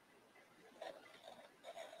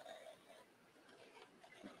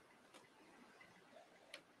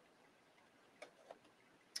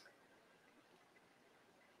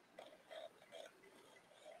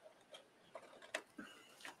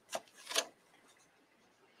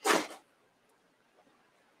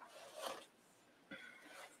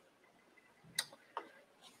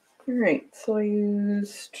 All right, so I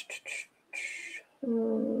used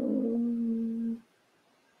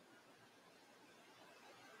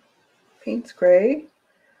Paints Gray.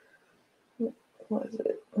 What was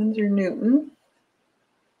it? Winsor Newton.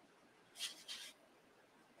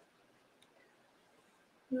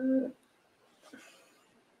 And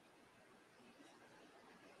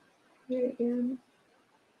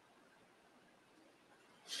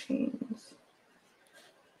Paints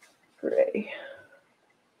Gray.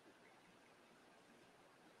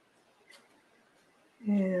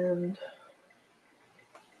 And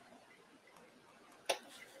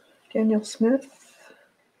Daniel Smith.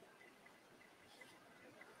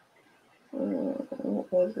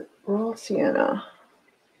 What was it? Raw Sienna.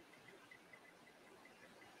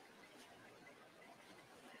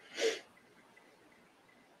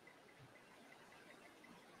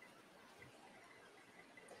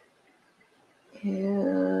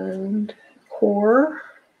 And Core.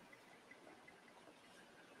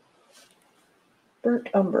 Burnt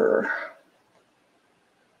Umber.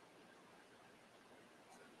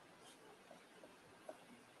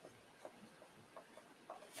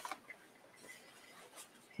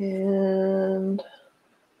 And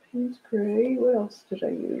Paints Gray. What else did I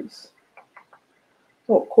use?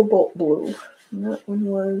 Oh, Cobalt Blue. And that one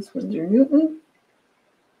was Winsor Newton.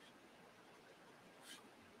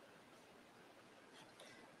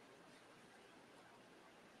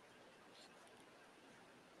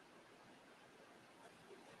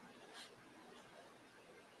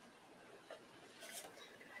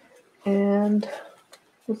 And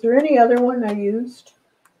was there any other one I used?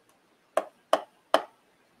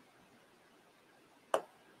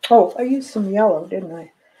 Oh, I used some yellow, didn't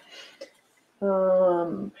I?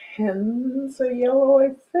 Henza yellow, I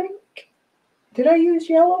think. Did I use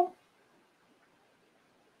yellow?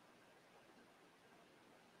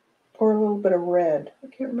 Or a little bit of red? I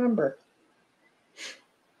can't remember.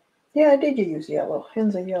 Yeah, I did use yellow.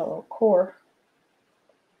 Henza yellow, core.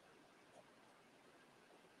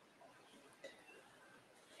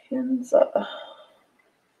 Henza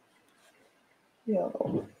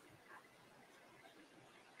yellow.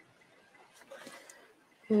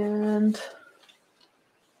 And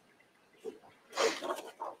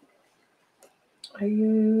I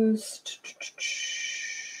used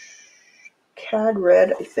cad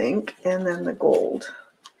red, I think, and then the gold.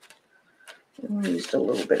 And I used a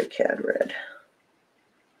little bit of cad red.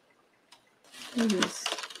 I use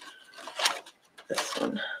this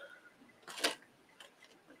one.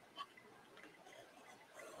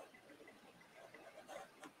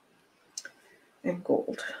 And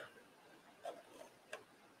gold.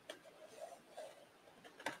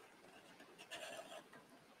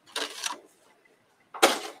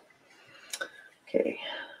 Okay,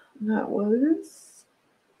 that was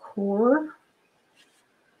core,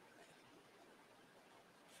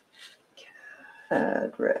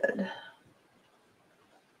 cad red.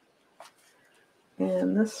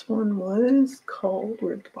 And this one was called,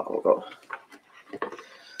 where'd the bottle go?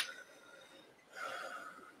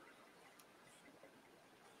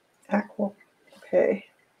 Aqua, okay.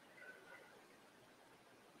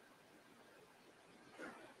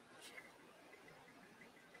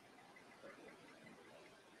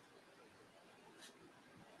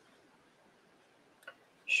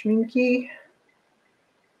 Schminky.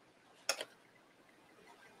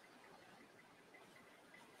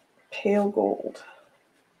 Pale gold.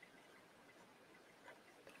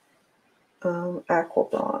 Aqua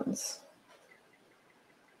bronze.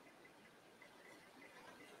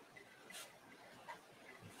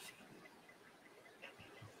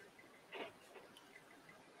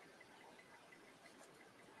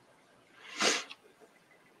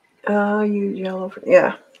 Use yellow for,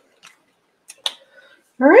 yeah.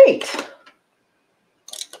 All right.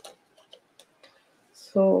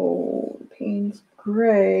 So Payne's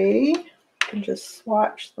gray. I can just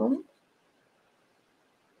swatch them.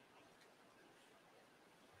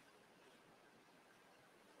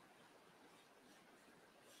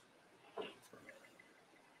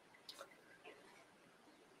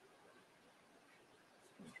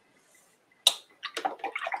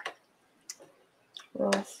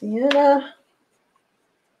 Raw sienna.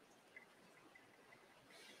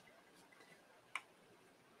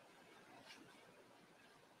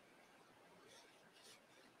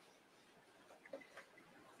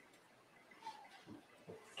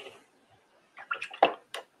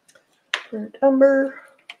 Burnt umber.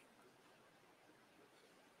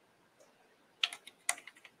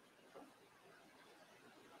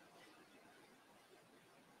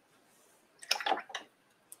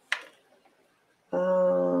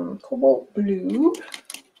 Cobalt blue.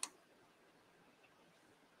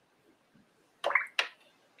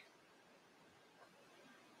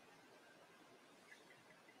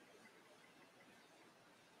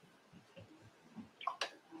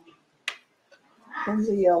 And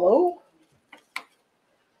the yellow.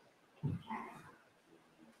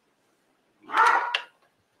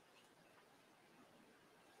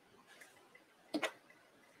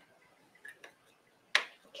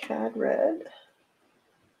 Cad red.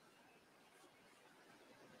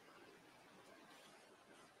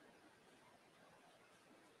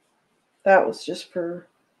 That was just for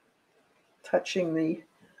touching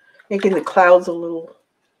making the clouds a little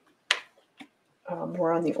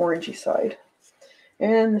more on the orangey side.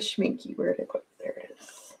 And the Schminky, where did I put? There it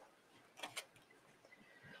is.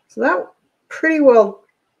 So that pretty well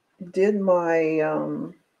did my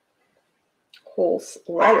whole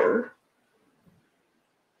letter.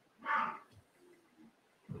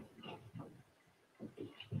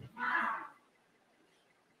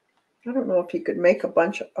 I don't know if you could make a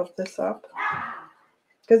bunch of this up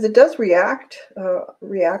because it does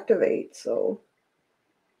reactivate. So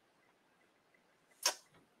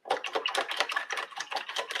all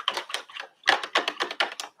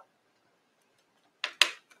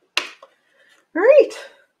right,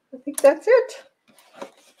 I think that's it.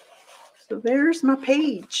 So there's my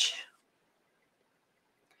page.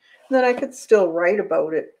 Then I could still write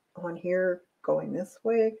about it on here going this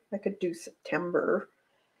way. I could do September.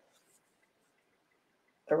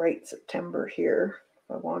 I write September here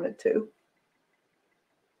if I wanted to.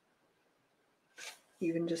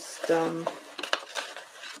 Even just let's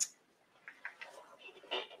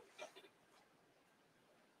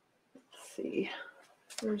see.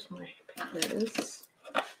 Where's my papers?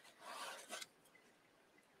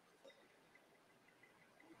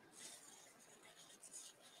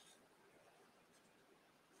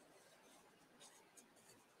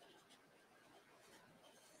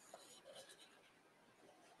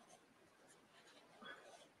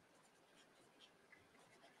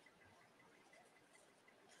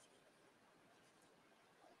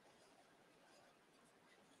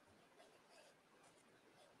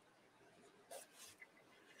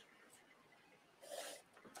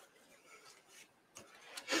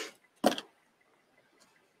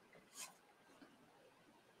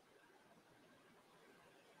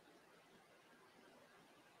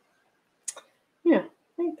 Yeah,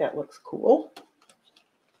 I think that looks cool.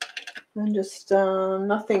 And just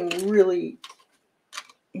nothing really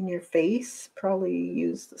in your face. Probably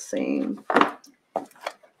use the same.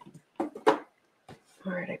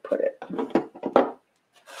 Where did I put it?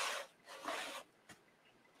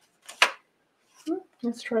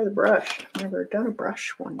 Let's try the brush. I've never done a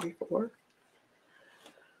brush one before.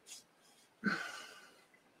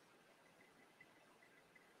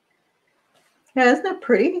 Yeah, isn't that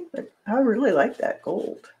pretty? I really like that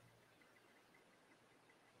gold.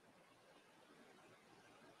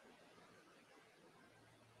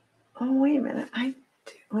 Oh, wait a minute. I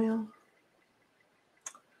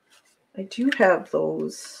do have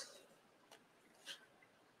those.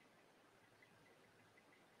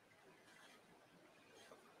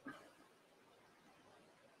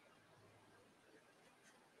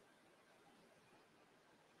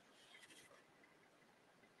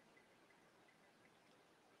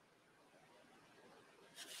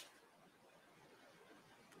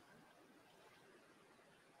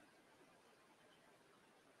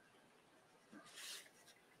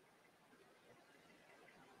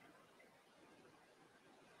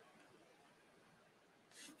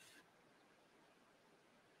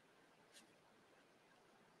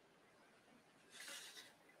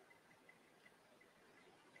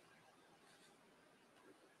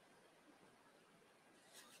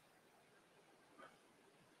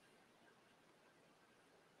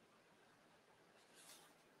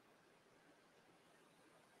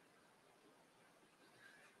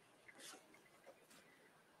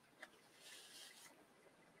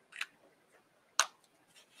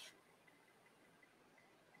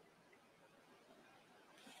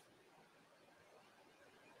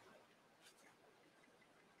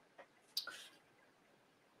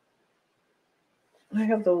 I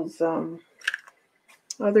have those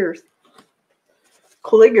other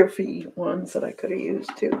calligraphy ones that I could have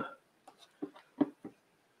used too.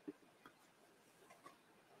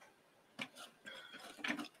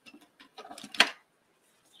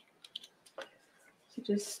 So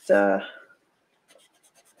just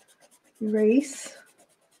erase.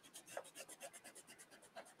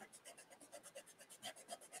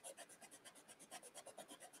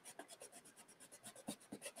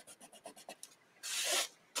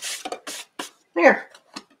 There.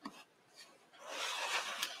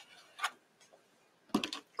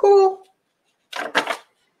 Cool.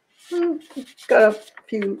 Got a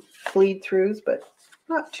few bleed throughs, but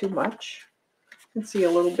not too much. You can see a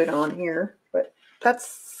little bit on here, but that's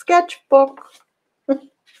sketchbook.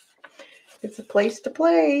 It's a place to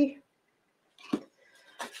play. All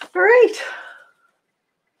right.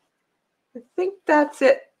 I think that's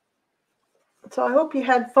it. So I hope you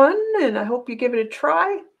had fun, and I hope you give it a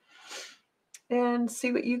try and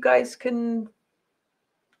see what you guys can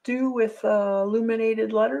do with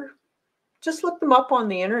illuminated letter. Just look them up on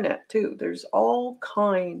the internet too. There's all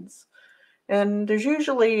kinds. And there's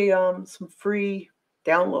usually some free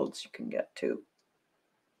downloads you can get too.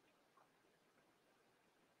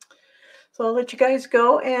 So I'll let you guys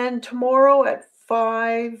go. And tomorrow at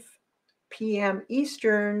 5 p.m.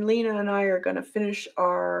 Eastern, Lena and I are going to finish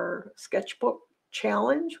our sketchbook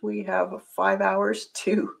challenge. We have 5 hours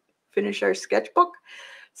to finish our sketchbook.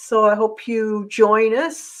 So I hope you join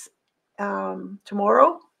us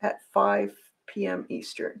tomorrow at 5 p.m.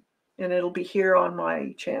 Eastern. And it'll be here on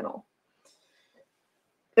my channel.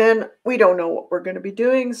 And we don't know what we're going to be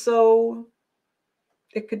doing, so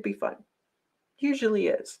it could be fun. Usually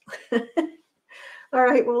is. All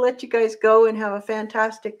right, we'll let you guys go and have a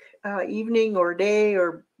fantastic evening or day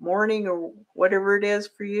or morning or whatever it is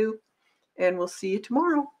for you. And we'll see you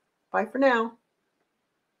tomorrow. Bye for now.